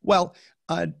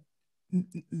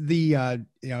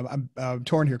 I'm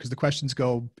torn here because the questions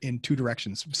go in two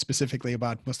directions, specifically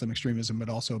about Muslim extremism, but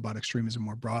also about extremism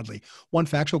more broadly. One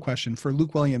factual question for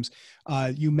Luke Williams: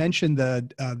 you mentioned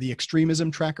the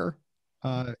extremism tracker,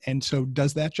 and so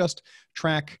does that just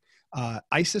track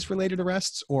ISIS-related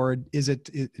arrests, or does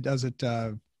it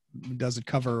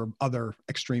cover other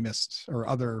extremists or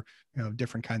other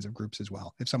different kinds of groups as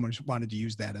well, if someone wanted to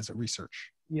use that as a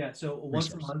research? Yeah, so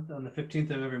once a month, on the 15th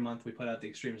of every month, we put out the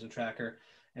extremism tracker.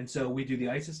 And so we do the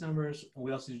ISIS numbers, and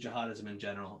we also do jihadism in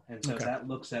general. And so that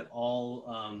looks at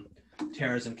all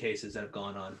terrorism cases that have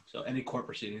gone on. So any court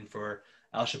proceeding for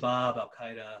Al-Shabaab,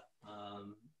 Al-Qaeda,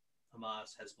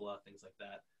 Hamas, Hezbollah, things like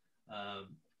that.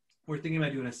 We're thinking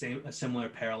about doing a similar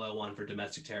parallel one for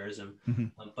domestic terrorism,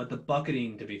 but the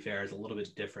bucketing, to be fair, is a little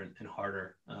bit different and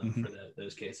harder for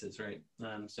those cases, right?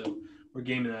 So we're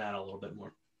gaming that out a little bit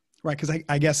more. Right, because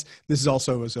I guess this is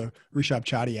also, as Rishabh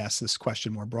Chadi asked this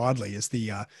question more broadly, is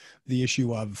the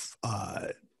issue of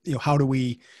how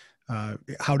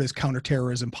does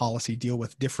counterterrorism policy deal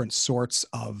with different sorts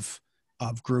of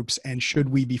groups, and should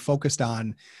we be focused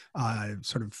on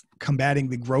sort of combating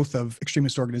the growth of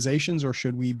extremist organizations, or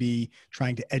should we be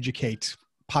trying to educate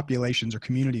populations or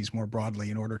communities more broadly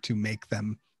in order to make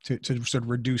them to sort of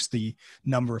reduce the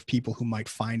number of people who might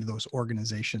find those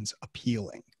organizations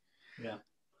appealing? Yeah.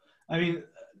 I mean,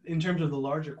 in terms of the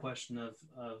larger question of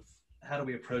how do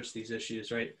we approach these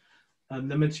issues, right?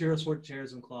 The material support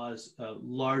terrorism clause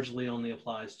largely only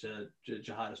applies to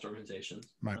jihadist organizations.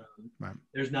 Right.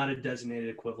 There's not a designated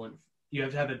equivalent. You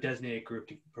have to have a designated group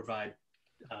to provide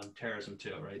terrorism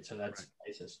to, right? So that's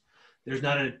ISIS. There's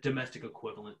not a domestic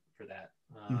equivalent for that.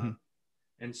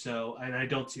 And I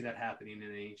don't see that happening in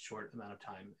a short amount of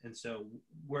time. And so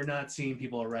we're not seeing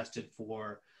people arrested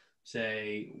for,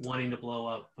 say, wanting to blow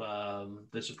up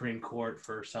the Supreme Court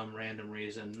for some random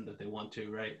reason that they want to,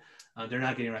 right? They're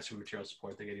not getting arrested for material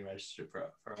support. They're getting arrested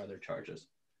for other charges.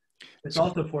 It's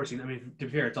also forcing, to be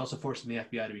fair, it's also forcing the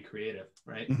FBI to be creative,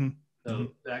 right?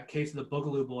 That case of the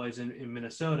Boogaloo Boys in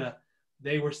Minnesota,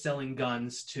 they were selling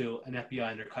guns to an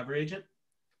FBI undercover agent.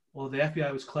 Well, the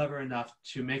FBI was clever enough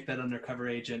to make that undercover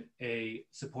agent a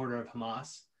supporter of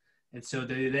Hamas. And so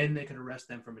they could arrest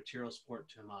them for material support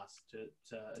to Hamas,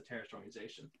 to a terrorist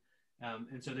organization.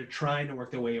 And so they're trying to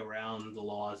work their way around the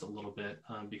laws a little bit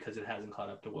because it hasn't caught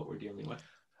up to what we're dealing with.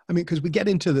 I mean, because we get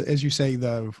into as you say,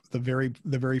 the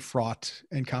very fraught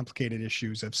and complicated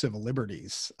issues of civil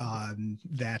liberties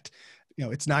that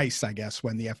it's nice, I guess,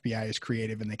 when the FBI is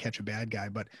creative and they catch a bad guy,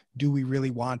 but do we really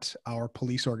want our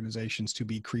police organizations to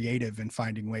be creative in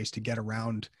finding ways to get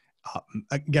around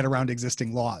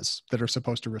existing laws that are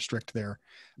supposed to restrict their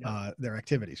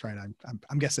activities, right?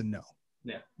 I'm guessing no.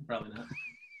 Yeah, probably not.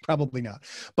 Probably not.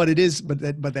 But it is, but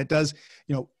that does,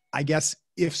 I guess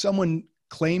if someone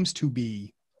claims to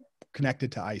be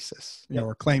connected to ISIS,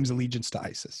 or claims allegiance to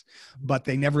ISIS, but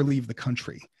they never leave the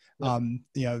country,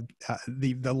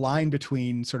 the line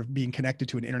between sort of being connected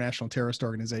to an international terrorist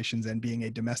organizations and being a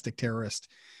domestic terrorist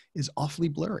is awfully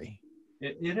blurry.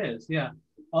 It is, yeah.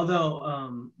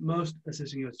 Although most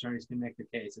assistant U.S. attorneys can make the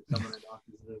case if someone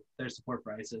announces their support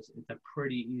for ISIS, it's a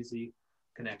pretty easy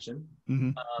connection.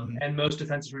 And most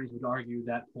defense attorneys would argue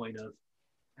that point of,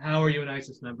 how are you an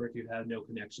ISIS member if you have no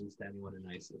connections to anyone in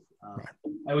ISIS? Right.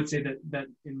 I would say that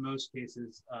in most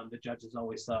cases, the judges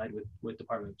always side with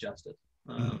Department of Justice.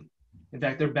 In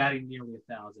fact, they're batting nearly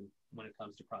 1,000 when it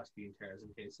comes to prosecuting terrorism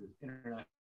cases, international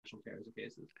terrorism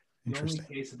cases. The only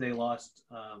case that they lost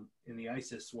in the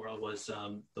ISIS world was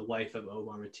the wife of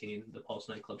Omar Mateen, the Pulse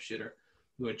nightclub shooter,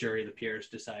 who a jury of the peers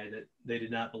decided that they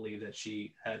did not believe that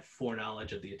she had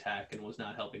foreknowledge of the attack and was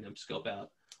not helping them scope out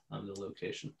the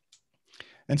location.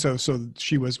 And so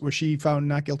was she found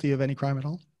not guilty of any crime at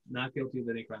all? Not guilty of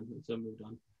any crime, so moved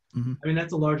on. I mean,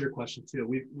 that's a larger question too.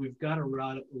 We've got a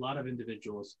lot of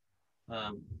individuals.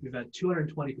 We've had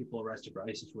 220 people arrested for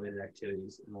ISIS-related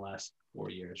activities in the last 4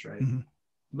 years, right?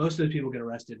 Most of the people get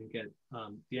arrested and get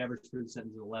the average prison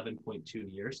sentence is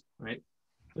 11.2 years, right?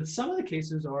 But some of the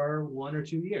cases are 1 or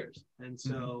 2 years. And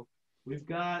so we've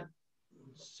got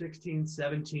 16,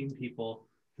 17 people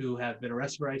who have been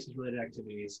arrested for ISIS-related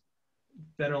activities,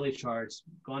 federally charged,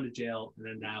 gone to jail, and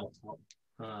are now out.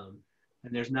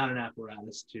 And there's not an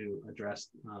apparatus to address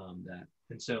that.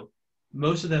 And so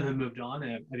most of them have moved on.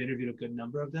 I've interviewed a good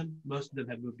number of them. Most of them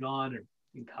have moved on or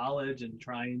in college and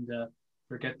trying to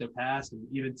forget their past. And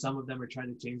even some of them are trying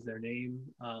to change their name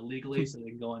legally so they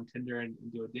can go on Tinder and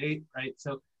do a date, right?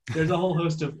 So there's a whole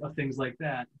host of things like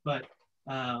that. But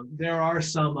there are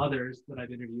some others that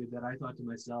I've interviewed that I thought to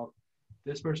myself,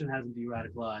 this person hasn't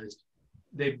de-radicalized.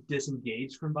 They've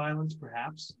disengaged from violence,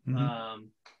 perhaps.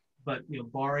 But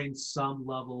barring some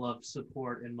level of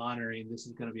support and monitoring, this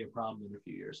is going to be a problem in a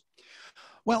few years.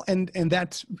 Well, and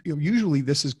that's usually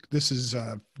this is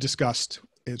discussed.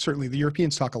 Certainly, the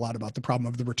Europeans talk a lot about the problem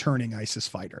of the returning ISIS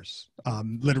fighters,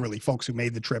 literally folks who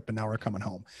made the trip and now are coming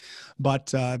home. But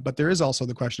there is also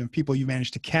the question of people you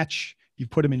managed to catch, you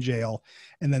put them in jail,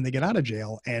 and then they get out of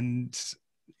jail and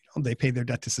they pay their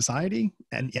debt to society,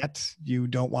 and yet you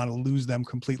don't want to lose them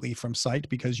completely from sight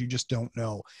because you just don't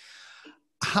know.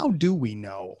 How do we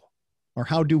know, or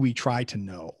how do we try to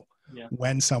know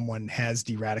when someone has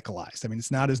de-radicalized? I mean,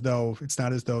 it's not as though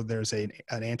there's an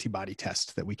antibody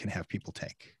test that we can have people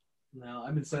take. No,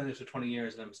 I've been studying this for 20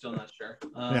 years and I'm still not sure.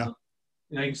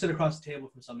 You can sit across the table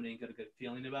from somebody and get a good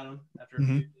feeling about them after a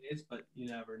few days, but you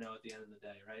never know at the end of the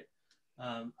day, right?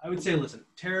 I would say, listen,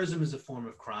 terrorism is a form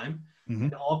of crime,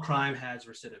 and all crime has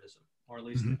recidivism, or at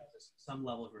least it has some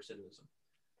level of recidivism.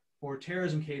 For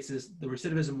terrorism cases, the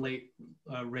recidivism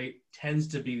rate tends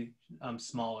to be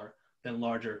smaller than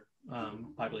larger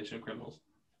population of criminals.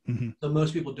 So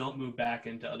most people don't move back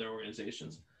into other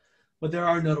organizations, but there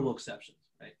are notable exceptions,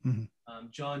 right?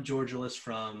 John Georgelis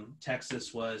from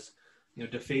Texas was,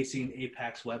 defacing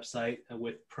AIPAC's website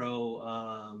with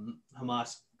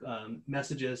pro-Hamas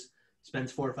messages,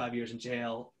 spends 4 or 5 years in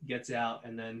jail, gets out,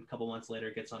 and then a couple months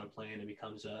later gets on a plane and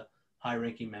becomes a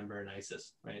high-ranking member in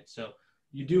ISIS, right? So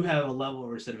you do have a level of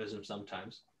recidivism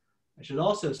sometimes. I should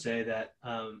also say that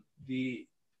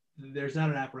there's not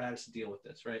an apparatus to deal with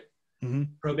this, right?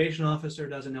 Probation officer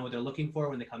doesn't know what they're looking for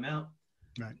when they come out.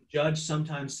 Right. Judge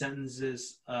sometimes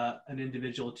sentences an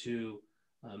individual to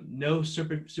no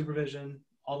supervision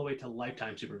all the way to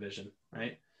lifetime supervision,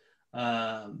 right?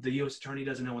 The U.S. attorney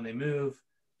doesn't know when they move.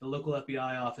 The local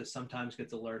FBI office sometimes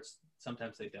gets alerts,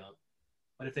 sometimes they don't.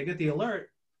 But if they get the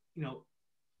alert,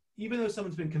 even though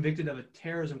someone's been convicted of a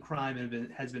terrorism crime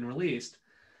and has been released,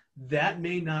 that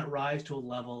may not rise to a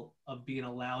level of being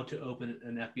allowed to open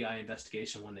an FBI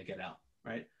investigation when they get out,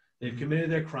 right? They've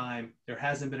committed their crime. There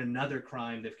hasn't been another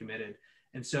crime they've committed.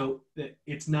 And so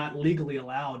it's not legally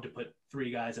allowed to put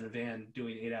 3 guys in a van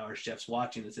doing 8-hour shifts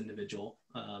watching this individual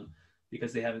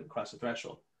because they haven't crossed the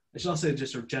threshold. I should also say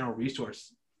just a general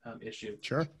resource issue.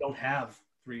 Sure. Don't have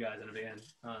 3 guys in a van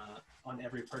on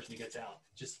every person who gets out.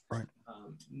 Just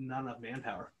not enough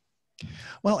manpower.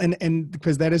 Well, and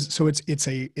because that is, so it's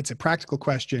a practical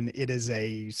question. It is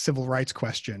a civil rights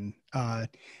question,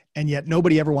 and yet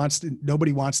nobody wants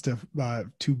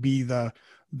to be the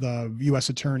the U.S.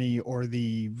 attorney or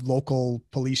the local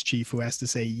police chief who has to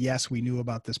say, yes, we knew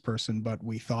about this person, but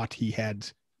we thought he had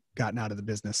gotten out of the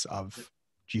business of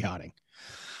jihading.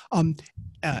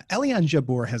 Eliane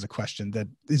Jabour has a question that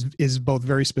is both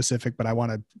very specific, but I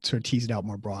want to sort of tease it out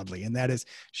more broadly. And that is,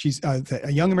 she's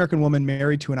a young American woman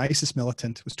married to an ISIS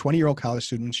militant, was a 20-year-old college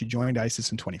student. She joined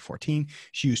ISIS in 2014.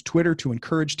 She used Twitter to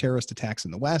encourage terrorist attacks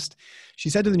in the West. She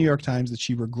said to the New York Times that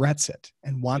she regrets it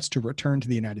and wants to return to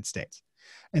the United States.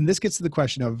 And this gets to the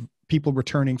question of people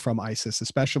returning from ISIS,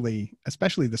 especially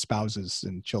the spouses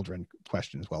and children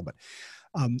question as well. But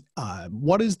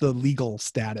what is the legal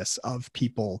status of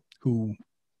people who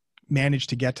manage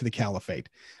to get to the caliphate?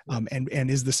 And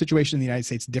is the situation in the United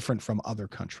States different from other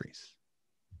countries?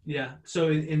 Yeah, so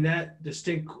in that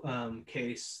distinct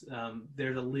case,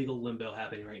 there's a legal limbo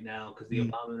happening right now because the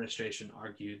Obama administration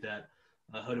argued that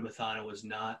Hoda Mathana was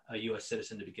not a U.S.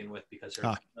 citizen to begin with because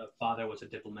her father was a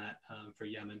diplomat for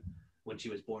Yemen when she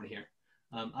was born here.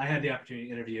 I had the opportunity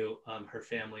to interview her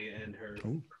family and her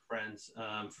friends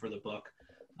for the book.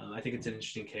 I think it's an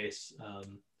interesting case.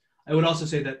 I would also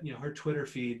say that her Twitter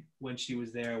feed when she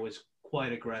was there was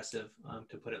quite aggressive,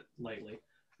 to put it lightly.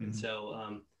 And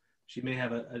so she may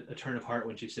have a turn of heart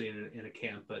when she's sitting in a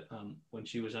camp, but when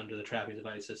she was under the trappings of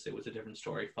ISIS, it was a different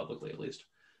story, publicly at least.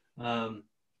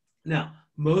 Now,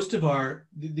 most of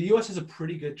the U.S. has a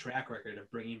pretty good track record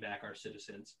of bringing back our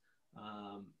citizens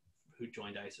who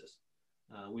joined ISIS.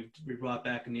 We brought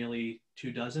back nearly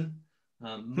 24.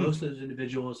 Most of those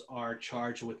individuals are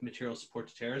charged with material support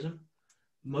to terrorism.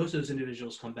 Most of those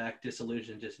individuals come back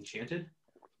disillusioned and disenchanted.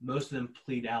 Most of them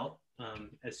plead out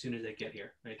as soon as they get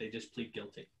here, right? They just plead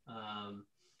guilty.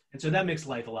 And so that makes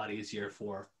life a lot easier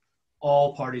for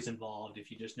all parties involved. If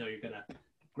you just know you're going to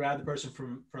grab the person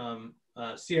from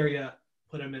Syria,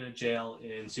 put them in a jail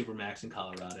in Supermax in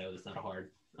Colorado. It's not a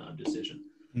hard decision.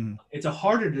 It's a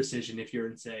harder decision if you're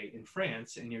in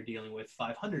France and you're dealing with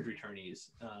 500 returnees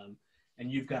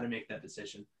and you've got to make that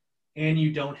decision. And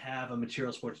you don't have a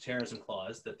material support to terrorism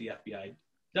clause that the FBI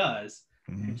does.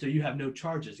 And so you have no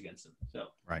charges against them. So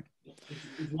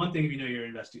it's one thing if you know you're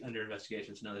under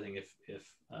investigation. It's another thing if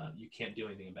you can't do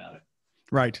anything about it.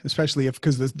 Right, especially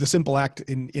because the simple act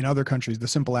in other countries, the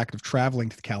simple act of traveling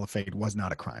to the caliphate was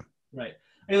not a crime. Right.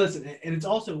 And listen, and it's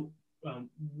also,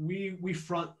 we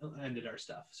front-ended our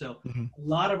stuff. So a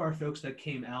lot of our folks that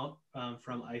came out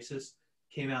from ISIS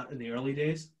came out in the early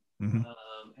days.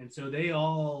 And so they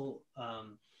all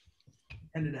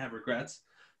tended to have regrets.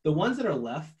 The ones that are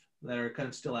left, that are kind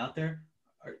of still out there,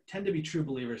 tend to be true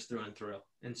believers through and through.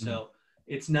 And so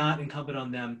it's not incumbent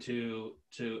on them to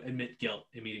admit guilt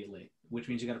immediately, which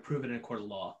means you got to prove it in a court of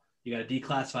law. You got to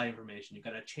declassify information. You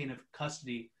got a chain of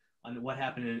custody on what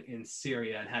happened in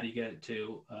Syria and how do you get it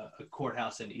to a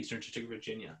courthouse in Eastern District of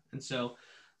Virginia. And so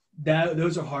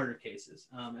those are harder cases.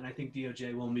 And I think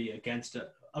DOJ will be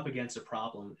up against a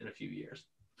problem in a few years.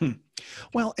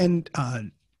 Well, and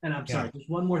I'm sorry, just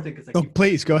one more thing.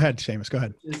 Please go ahead, Seamus, go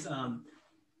ahead.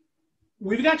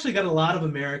 We've actually got a lot of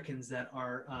Americans that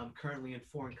are currently in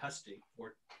foreign custody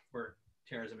for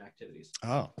terrorism activities.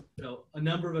 So a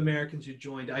number of Americans who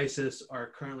joined ISIS are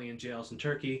currently in jails in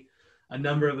Turkey. A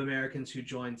number of Americans who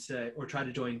joined, or tried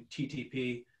to join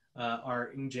TTP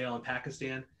are in jail in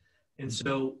Pakistan. And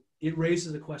so it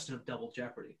raises the question of double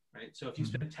jeopardy, right? So if you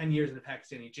spend 10 years in a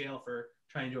Pakistani jail for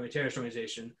trying to join a terrorist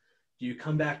organization, do you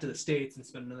come back to the States and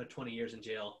spend another 20 years in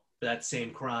jail for that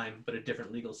same crime, but a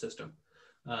different legal system?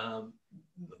 The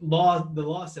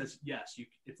law says, yes,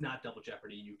 it's not double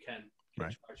jeopardy. You can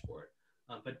get charged for it.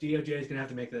 But DOJ is going to have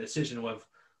to make the decision of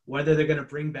whether they're going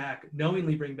to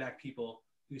knowingly bring back people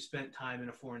who spent time in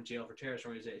a foreign jail for terrorist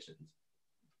organizations,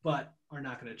 but are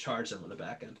not going to charge them on the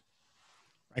back end.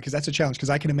 Right, because that's a challenge. Because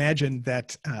I can imagine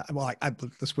that.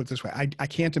 Let's put it this way: I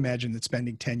can't imagine that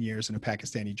spending 10 years in a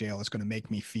Pakistani jail is going to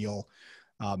make me feel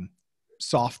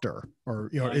softer, or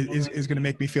is going to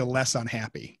make me feel less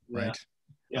unhappy, right?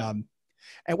 Yeah.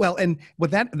 And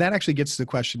what that actually gets to the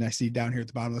question I see down here at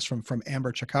the bottom of this from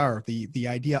Amber Chakar, the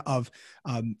idea of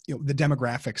the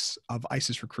demographics of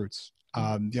ISIS recruits.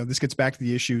 This gets back to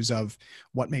the issues of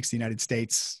what makes the United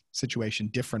States situation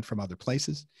different from other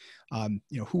places.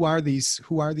 Who are these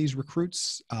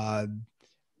recruits?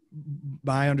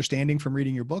 My understanding from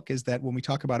reading your book is that when we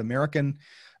talk about American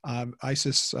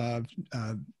ISIS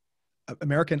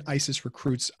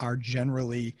recruits are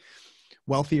generally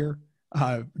wealthier,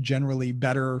 generally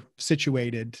better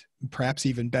situated, perhaps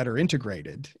even better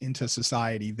integrated into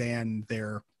society than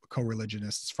their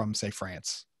co-religionists from, say,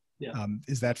 France. Yeah.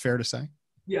 Is that fair to say?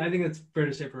 Yeah, I think that's fair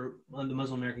to say for the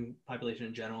Muslim American population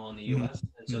in general in the U.S.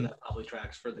 And so that probably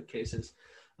tracks for the cases.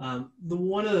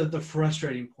 One of the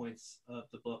frustrating points of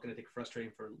the book, and I think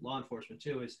frustrating for law enforcement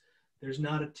too, is there's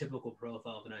not a typical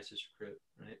profile of an ISIS recruit,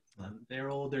 right? They're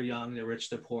old, they're young, they're rich,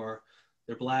 they're poor,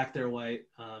 they're black, they're white,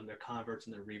 they're converts,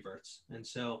 and they're reverts. And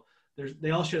so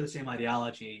they all share the same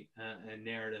ideology and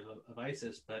narrative of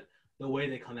ISIS, but the way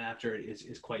they come after it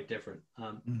is quite different.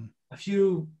 A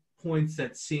few points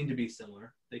that seem to be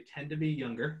similar: they tend to be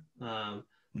younger,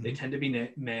 they tend to be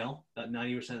male. About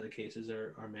 90% of the cases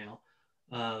are male.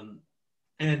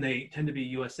 And they tend to be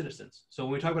U.S. citizens. So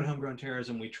when we talk about homegrown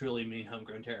terrorism, we truly mean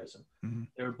homegrown terrorism.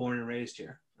 They were born and raised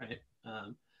here, right?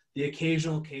 The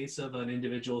occasional case of an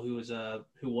individual who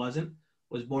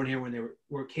was born here when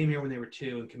came here when they were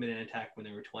 2 and committed an attack when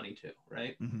they were 22,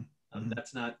 right?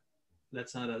 That's not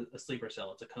a sleeper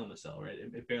cell; it's a coma cell, right?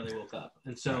 It barely woke up,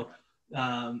 and so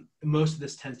most of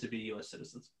this tends to be U.S.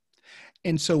 citizens.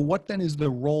 And so what then is the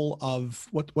role of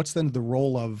what's then the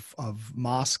role of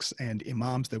mosques and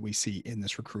imams that we see in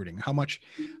this recruiting? How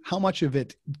much of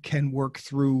it can work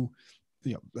through,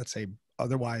 let's say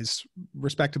otherwise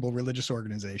respectable religious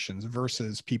organizations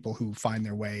versus people who find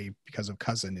their way because of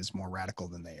cousin is more radical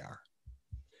than they are?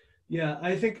 Yeah,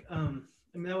 I think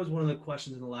that was one of the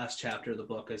questions in the last chapter of the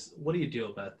book is, what do you do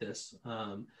about this?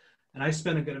 And I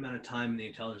spent a good amount of time in the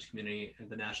intelligence community at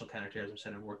the National Counterterrorism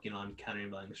Center working on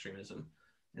countering violent extremism.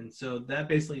 And so that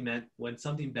basically meant when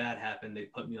something bad happened, they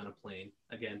put me on a plane,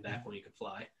 again, back when you could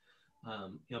fly.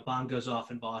 Bomb goes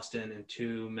off in Boston and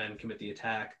 2 men commit the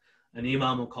attack. An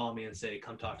imam will call me and say,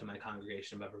 come talk to my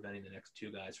congregation about preventing the next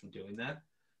 2 guys from doing that.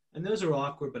 And those are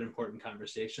awkward but important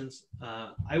conversations.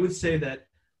 I would say that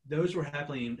those were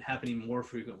happening more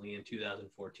frequently in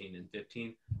 2014 and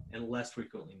 15 and less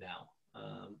frequently now.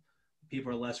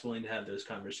 People are less willing to have those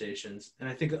conversations. And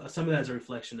I think some of that is a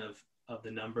reflection of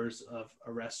the numbers of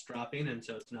arrests dropping, and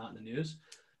so it's not in the news.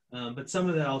 But some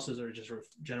of that also is just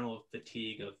general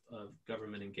fatigue of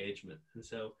government engagement. And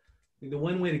so the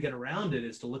one way to get around it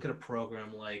is to look at a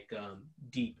program like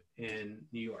DEEP in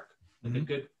New York, like a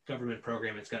good government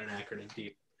program. It's got an acronym,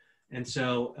 DEEP. And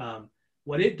so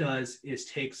what it does is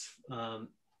takes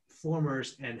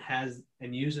formers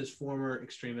and uses former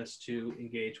extremists to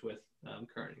engage with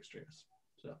current extremists.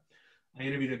 So I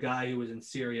interviewed a guy who was in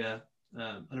Syria,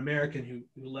 an American who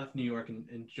left New York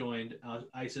and joined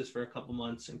ISIS for a couple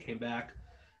months and came back.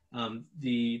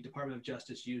 The Department of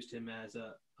Justice used him as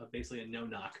basically a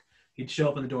no-knock. He'd show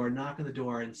up on the door, knock on the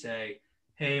door and say,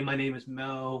 hey, my name is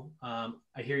Mo. I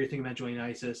hear you're thinking about joining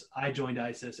ISIS. I joined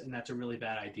ISIS, and that's a really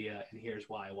bad idea, and here's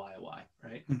why,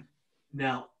 right?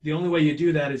 Now, the only way you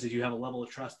do that is if you have a level of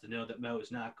trust to know that Mo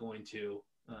is not going to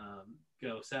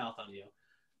go south on you.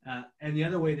 And the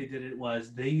other way they did it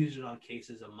was they used it on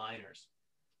cases of minors.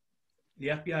 The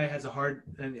FBI has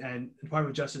and the Department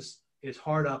of Justice is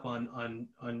hard up on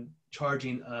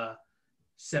charging a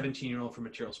 17-year-old for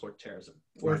material support terrorism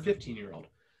or a 15-year-old.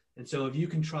 And so if you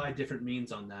can try different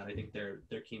means on that, I think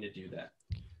they're keen to do that.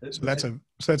 So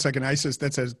that's like an ISIS,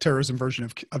 that's a terrorism version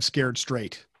of scared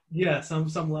straight. Yeah, some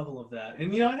level of that.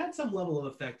 And, it had some level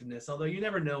of effectiveness, although you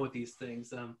never know with these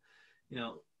things.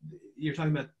 You're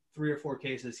talking about 3 or 4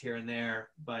 cases here and there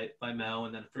by Mo,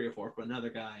 and then 3 or 4 for another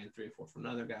guy, and 3 or 4 for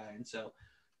another guy. And so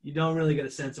you don't really get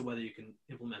a sense of whether you can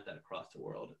implement that across the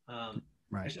world.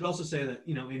 Right. I should also say that,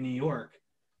 in New York,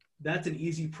 that's an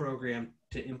easy program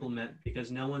to implement because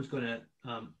no one's going to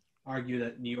argue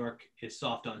that New York is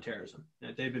soft on terrorism.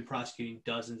 They've been prosecuting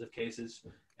dozens of cases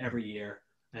every year.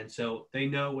 And so they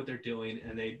know what they're doing,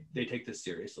 and they take this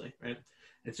seriously, right?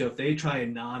 And so if they try a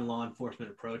non-law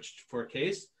enforcement approach for a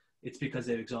case, it's because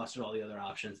they've exhausted all the other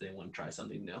options. They want to try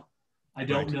something new. I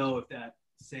don't know if that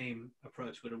same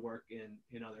approach would work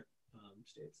in other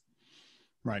states.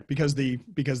 Right, because the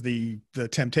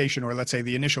temptation, or let's say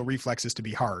the initial reflex, is to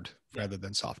be hard rather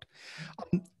than soft.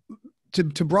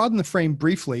 To broaden the frame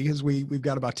briefly, as we've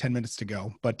got about 10 minutes to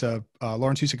go, but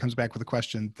Lawrence Hughes comes back with a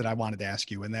question that I wanted to ask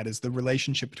you, and that is the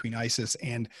relationship between ISIS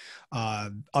and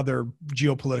other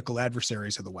geopolitical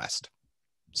adversaries of the West.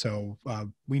 So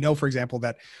we know, for example,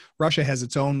 that Russia has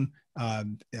its own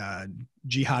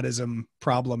jihadism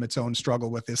problem, its own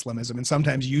struggle with Islamism, and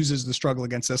sometimes uses the struggle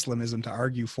against Islamism to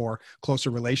argue for closer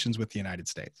relations with the United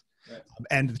States. Right.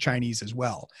 And the Chinese as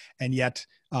well. And yet,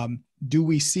 do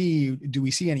we see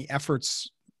any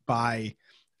efforts by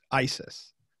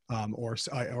ISIS or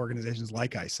organizations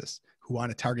like ISIS who want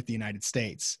to target the United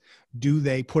States? Do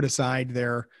they put aside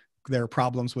their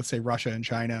problems with, say, Russia and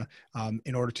China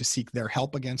in order to seek their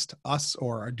help against us,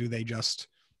 or do they just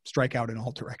strike out in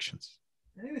all directions?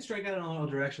 I think they strike out in all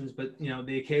directions, but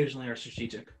they occasionally are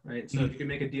strategic, right? So if you can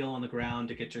make a deal on the ground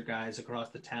to get your guys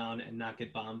across the town and not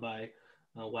get bombed by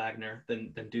Wagner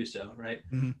than do so, right?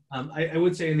 Mm-hmm. I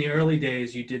would say in the early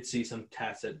days, you did see some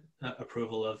tacit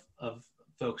approval of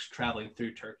folks traveling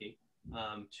through Turkey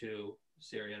to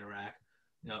Syria and Iraq.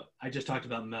 I just talked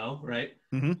about Mo, right?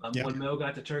 Mm-hmm. When Mo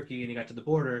got to Turkey and he got to the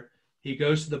border, he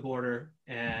goes to the border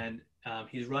and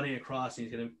he's running across and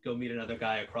he's going to go meet another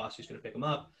guy across who's going to pick him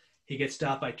up. He gets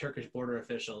stopped by Turkish border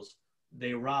officials.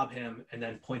 They rob him and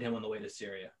then point him on the way to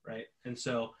Syria, right? And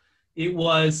so it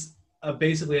was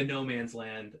basically a no man's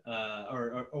land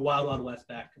or wild, wild west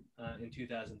back in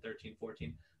 2013,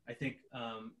 14. I think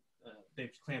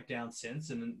they've clamped down since,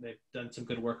 and they've done some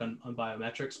good work on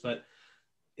biometrics, but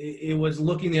it was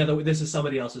looking the other way. This is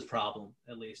somebody else's problem,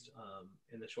 at least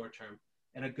in the short term,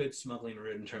 and a good smuggling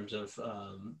route in terms of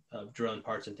drone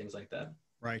parts and things like that.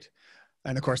 Right.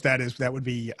 And of course, that would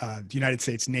be the United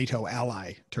States NATO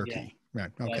ally, Turkey. Yeah.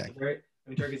 Right. Okay.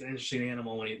 Turkey's an interesting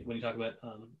animal when you talk about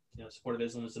support of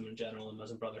Islamism in general and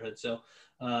Muslim Brotherhood. So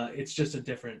it's just a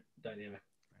different dynamic.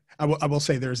 I will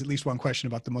say there's at least one question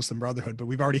about the Muslim Brotherhood, but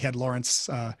we've already had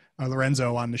Lorenzo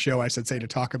on the show, I should say, to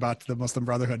talk about the Muslim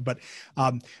Brotherhood. But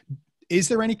is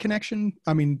there any connection?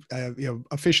 I mean,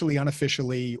 officially,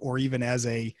 unofficially, or even as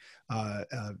a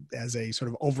sort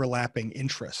of overlapping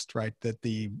interest, right? That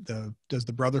does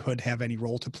the Brotherhood have any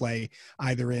role to play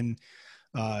either in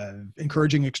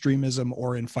encouraging extremism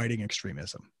or in fighting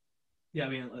extremism? Yeah,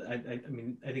 I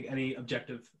think any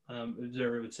objective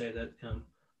observer would say that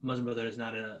Muslim Brotherhood is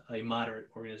not a moderate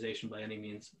organization by any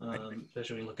means,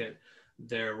 especially when you look at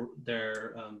their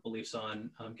beliefs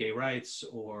on gay rights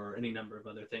or any number of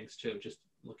other things too, just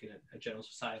looking at general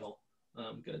societal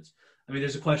goods. I mean,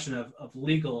 there's a question of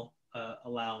legal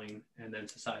allowing and then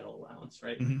societal allowance,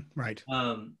 right? Mm-hmm. Right.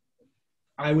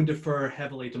 I would defer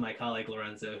heavily to my colleague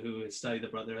Lorenzo, who has studied the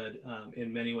Brotherhood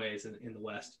in many ways in the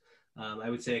West.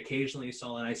 I would say occasionally you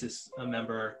saw an ISIS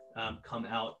member come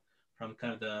out from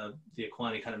kind of the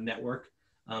Equani kind of network,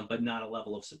 but not a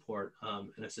level of support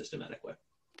in a systematic way.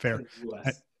 Fair.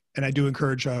 And I do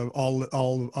encourage all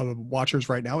watchers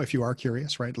right now, if you are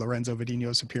curious, right? Lorenzo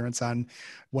Vidino's appearance on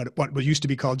what used to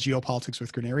be called Geopolitics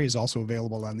with Granieri is also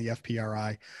available on the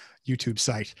FPRI YouTube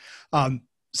site.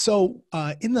 So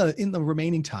in the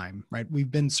remaining time, right, we've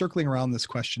been circling around this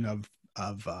question of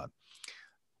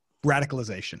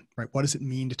radicalization, right? What does it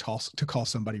mean to call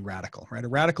somebody radical, right? A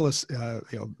radical is,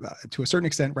 to a certain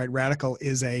extent, right? Radical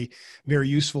is a very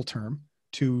useful term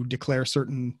to declare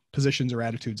certain positions or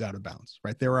attitudes out of bounds,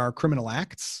 right? There are criminal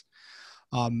acts,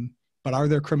 but are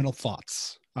there criminal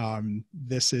thoughts?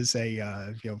 This is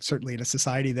certainly in a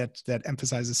society that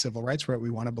emphasizes civil rights, right? We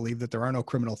want to believe that there are no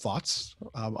criminal thoughts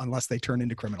unless they turn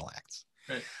into criminal acts.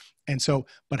 Right. And so,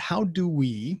 but how do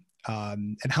we,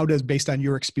 and how does, based on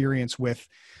your experience with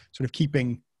sort of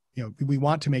keeping, we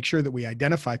want to make sure that we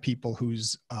identify people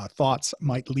whose thoughts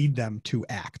might lead them to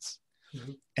acts.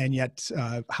 Mm-hmm. And yet,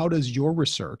 how does your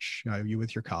research, you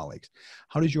with your colleagues,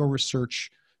 how does your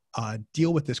research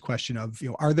deal with this question of,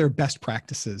 are there best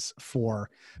practices for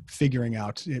figuring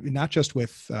out, not just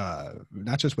with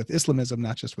Islamism,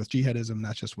 not just with jihadism,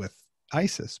 not just with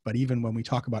ISIS, but even when we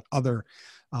talk about other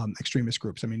extremist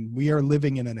groups? I mean, we are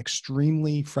living in an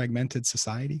extremely fragmented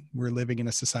society. We're living in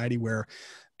a society where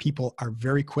people are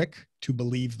very quick to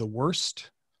believe the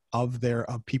worst of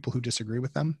people who disagree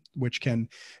with them,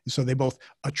 so they both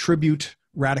attribute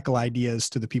radical ideas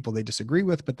to the people they disagree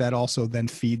with, but that also then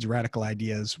feeds radical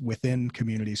ideas within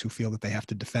communities who feel that they have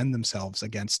to defend themselves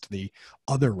against the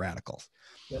other radicals.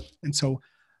 Yep. And so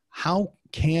how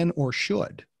can or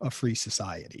should a free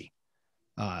society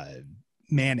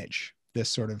manage this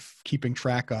sort of keeping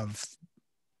track of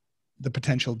the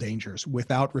potential dangers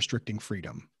without restricting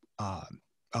freedom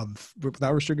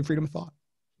without restricting freedom of thought?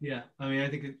 Yeah, I mean, I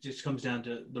think it just comes down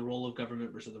to the role of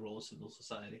government versus the role of civil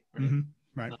society. Right. Mm-hmm.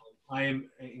 Right. I am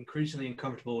increasingly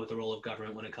uncomfortable with the role of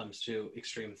government when it comes to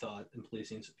extreme thought and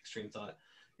policing extreme thought.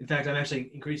 In fact, I'm actually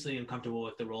increasingly uncomfortable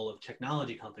with the role of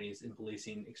technology companies in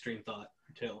policing extreme thought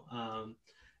too. And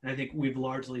I think we've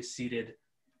largely ceded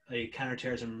a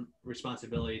counterterrorism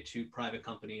responsibility to private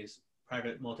companies,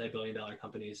 private multi-billion-dollar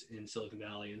companies in Silicon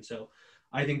Valley. And so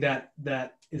I think that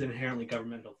is an inherently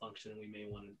governmental function, and we may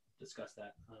want to discuss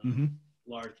that in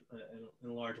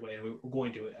a large way, and we're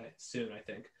going to soon, I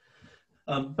think.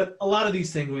 But a lot of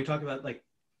these things, when we talk about,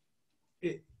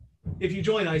 if you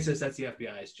join ISIS, that's the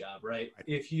FBI's job, right?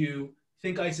 If you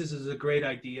think ISIS is a great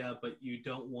idea, but you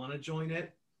don't want to join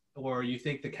it, or you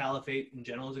think the caliphate in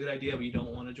general is a good idea, but you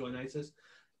don't want to join ISIS,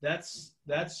 that's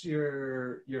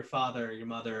your father, your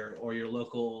mother, or your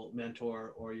local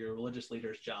mentor, or your religious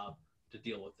leader's job to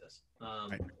deal with this.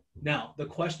 Now, the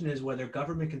question is whether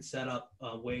government can set up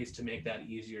ways to make that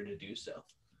easier to do so.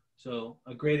 So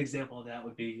a great example of that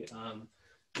would be,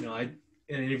 I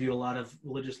interviewed a lot of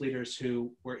religious leaders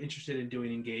who were interested in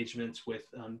doing engagements with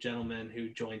gentlemen who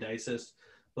joined ISIS,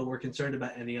 but were concerned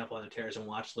about ending up on a terrorism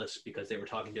watch list because they were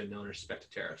talking to a known or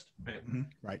suspected terrorist, right? Mm-hmm.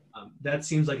 Right. That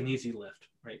seems like an easy lift,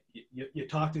 right? You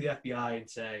talk to the FBI and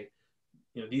say,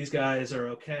 these guys are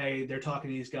okay. They're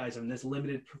talking to these guys in this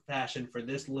limited fashion for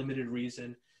this limited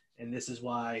reason, and this is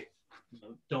why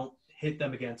don't hit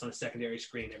them against on a secondary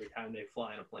screen every time they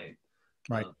fly in a plane,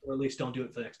 right? Or at least don't do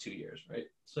it for the next 2 years, right?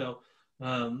 So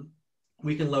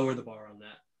we can lower the bar on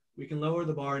that. We can lower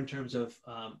the bar in terms of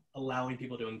allowing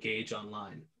people to engage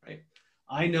online, right?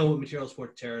 I know what material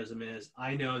support terrorism is.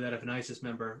 I know that if an ISIS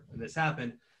member, and this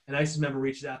happened, an ISIS member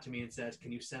reaches out to me and says,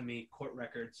 can you send me court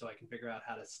records so I can figure out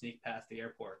how to sneak past the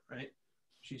airport, right?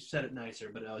 She said it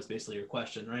nicer, but that was basically your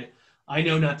question, right? I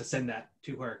know not to send that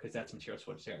to her because that's material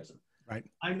support terrorism. Right.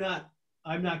 I'm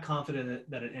not confident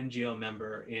that an NGO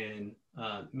member in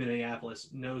Minneapolis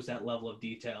knows that level of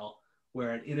detail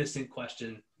where an innocent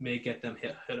question may get them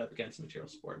hit up against material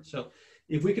support. So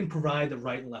if we can provide the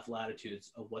right and left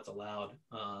latitudes of what's allowed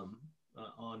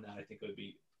on that, I think it would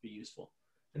be useful.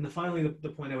 And then finally, the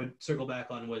point I would circle back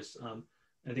on was,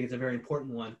 I think it's a very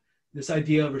important one, this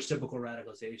idea of reciprocal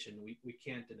radicalization, we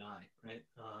can't deny, right?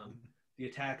 The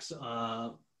attacks,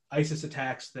 ISIS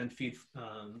attacks then feed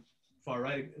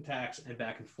far-right attacks and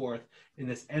back and forth in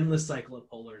this endless cycle of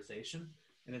polarization.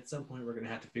 And at some point, we're going to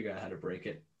have to figure out how to break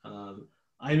it.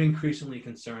 I'm increasingly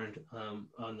concerned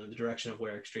on the direction of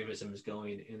where extremism is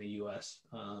going in the U.S.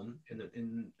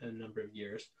 In a number of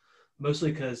years,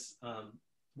 mostly because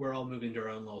we're all moving to our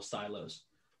own little silos.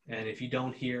 And if you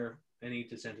don't hear any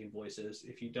dissenting voices,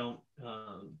 if you don't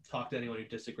talk to anyone who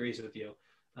disagrees with you,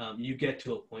 you get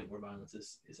to a point where violence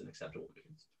is an acceptable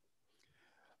means.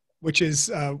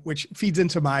 Which feeds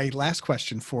into my last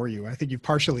question for you. I think you've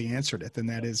partially answered it, and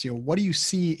that is, what do you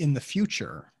see in the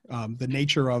future, the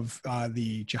nature of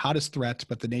the jihadist threat,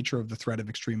 but the nature of the threat of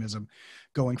extremism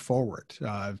going forward,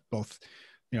 both,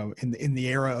 in the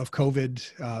era of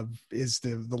COVID, is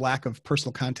the lack of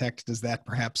personal contact, does that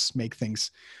perhaps make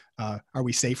things, are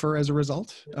we safer as a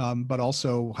result? But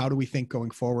also, how do we think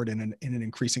going forward in an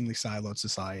increasingly siloed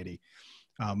society?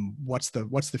 What's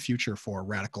the future for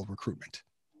radical recruitment?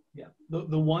 Yeah,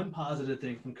 the one positive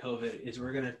thing from COVID is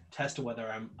we're going to test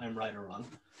whether I'm right or wrong.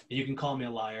 You can call me a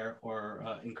liar or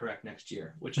incorrect next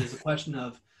year, which is a question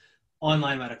of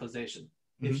online radicalization.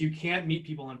 Mm-hmm. If you can't meet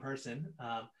people in person,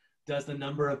 does the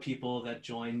number of people that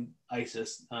join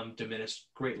ISIS diminish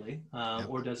greatly,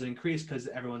 or does it increase because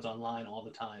everyone's online all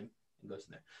the time and goes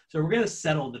in there? So we're going to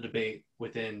settle the debate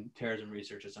within terrorism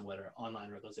researchers on whether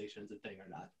online radicalization is a thing or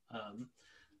not.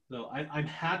 So I'm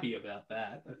happy about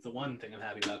that. That's the one thing I'm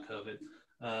happy about COVID.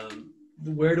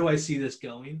 Where do I see this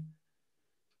going?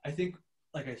 I think,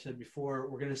 like I said before,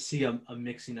 we're going to see a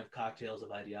mixing of cocktails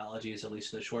of ideologies, at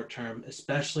least in the short term,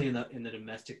 especially in the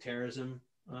domestic terrorism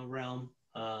realm.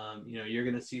 You're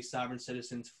going to see sovereign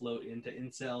citizens float into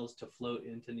incels, to float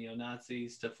into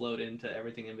neo-Nazis, to float into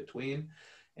everything in between.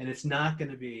 And it's not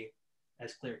going to be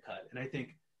as clear-cut. And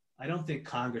I don't think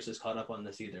Congress is caught up on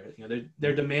this either.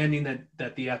 They're demanding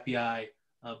that the FBI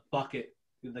bucket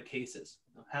the cases.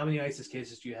 How many ISIS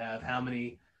cases do you have? How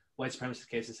many white supremacist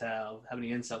cases have? How many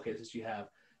incel cases do you have?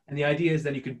 And the idea is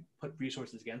then you could put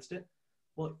resources against it.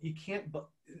 Well, you can't. But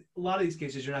a lot of these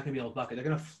cases you're not going to be able to bucket. They're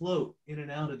going to float in and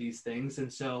out of these things,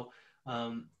 and so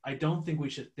I don't think we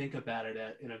should think about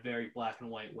it in a very black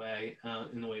and white way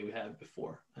in the way we have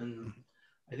before. And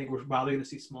I think we're probably going to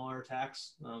see smaller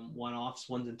attacks, one-offs,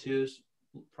 ones and twos,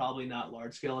 probably not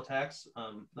large-scale attacks,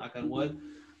 knock on wood,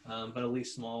 but at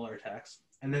least smaller attacks.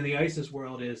 And then the ISIS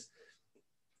world is,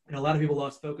 a lot of people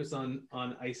lost focus on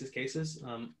ISIS cases.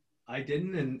 I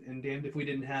didn't, and damned if we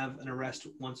didn't have an arrest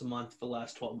once a month for the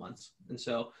last 12 months. And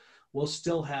so we'll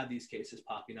still have these cases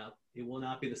popping up. It will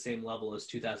not be the same level as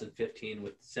 2015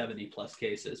 with 70+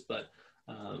 cases, but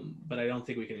I don't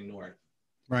think we can ignore it.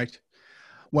 Right.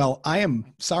 Well, I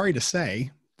am sorry to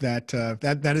say that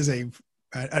that is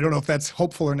I don't know if that's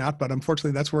hopeful or not, but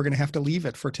unfortunately that's where we're going to have to leave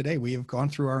it for today. We have gone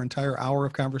through our entire hour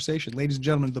of conversation. Ladies and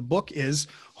gentlemen, the book is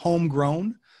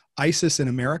Homegrown, ISIS in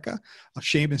America.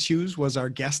 Seamus Hughes was our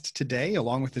guest today,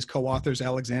 along with his co-authors,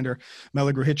 Alexander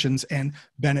Meleagrou-Hitchens and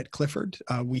Bennett Clifford.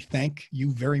 We thank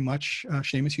you very much,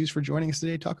 Seamus Hughes, for joining us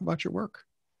today to talk about your work.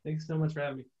 Thanks so much for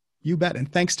having me. You bet.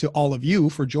 And thanks to all of you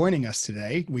for joining us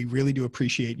today. We really do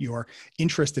appreciate your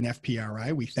interest in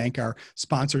FPRI. We thank our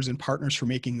sponsors and partners for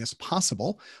making this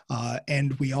possible.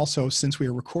 And we also, since we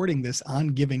are recording this on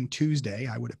Giving Tuesday,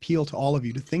 I would appeal to all of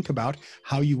you to think about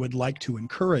how you would like to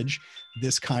encourage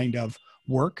this kind of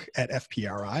work at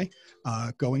FPRI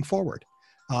going forward.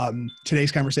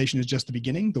 Today's conversation is just the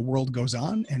beginning. The world goes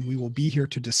on, and we will be here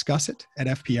to discuss it at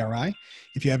FPRI.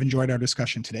 If you have enjoyed our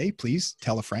discussion today, please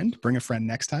tell a friend, bring a friend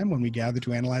next time when we gather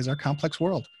to analyze our complex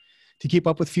world. To keep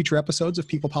up with future episodes of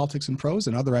People, Politics, and Prose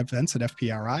and other events at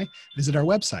FPRI, visit our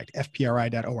website,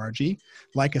 fpri.org,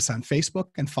 like us on Facebook,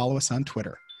 and follow us on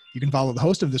Twitter. You can follow the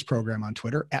host of this program on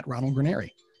Twitter at Ronald Granieri.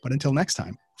 But until next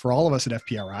time, for all of us at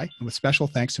FPRI, and with special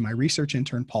thanks to my research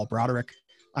intern, Paul Broderick,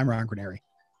 I'm Ron Granieri.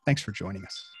 Thanks for joining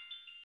us.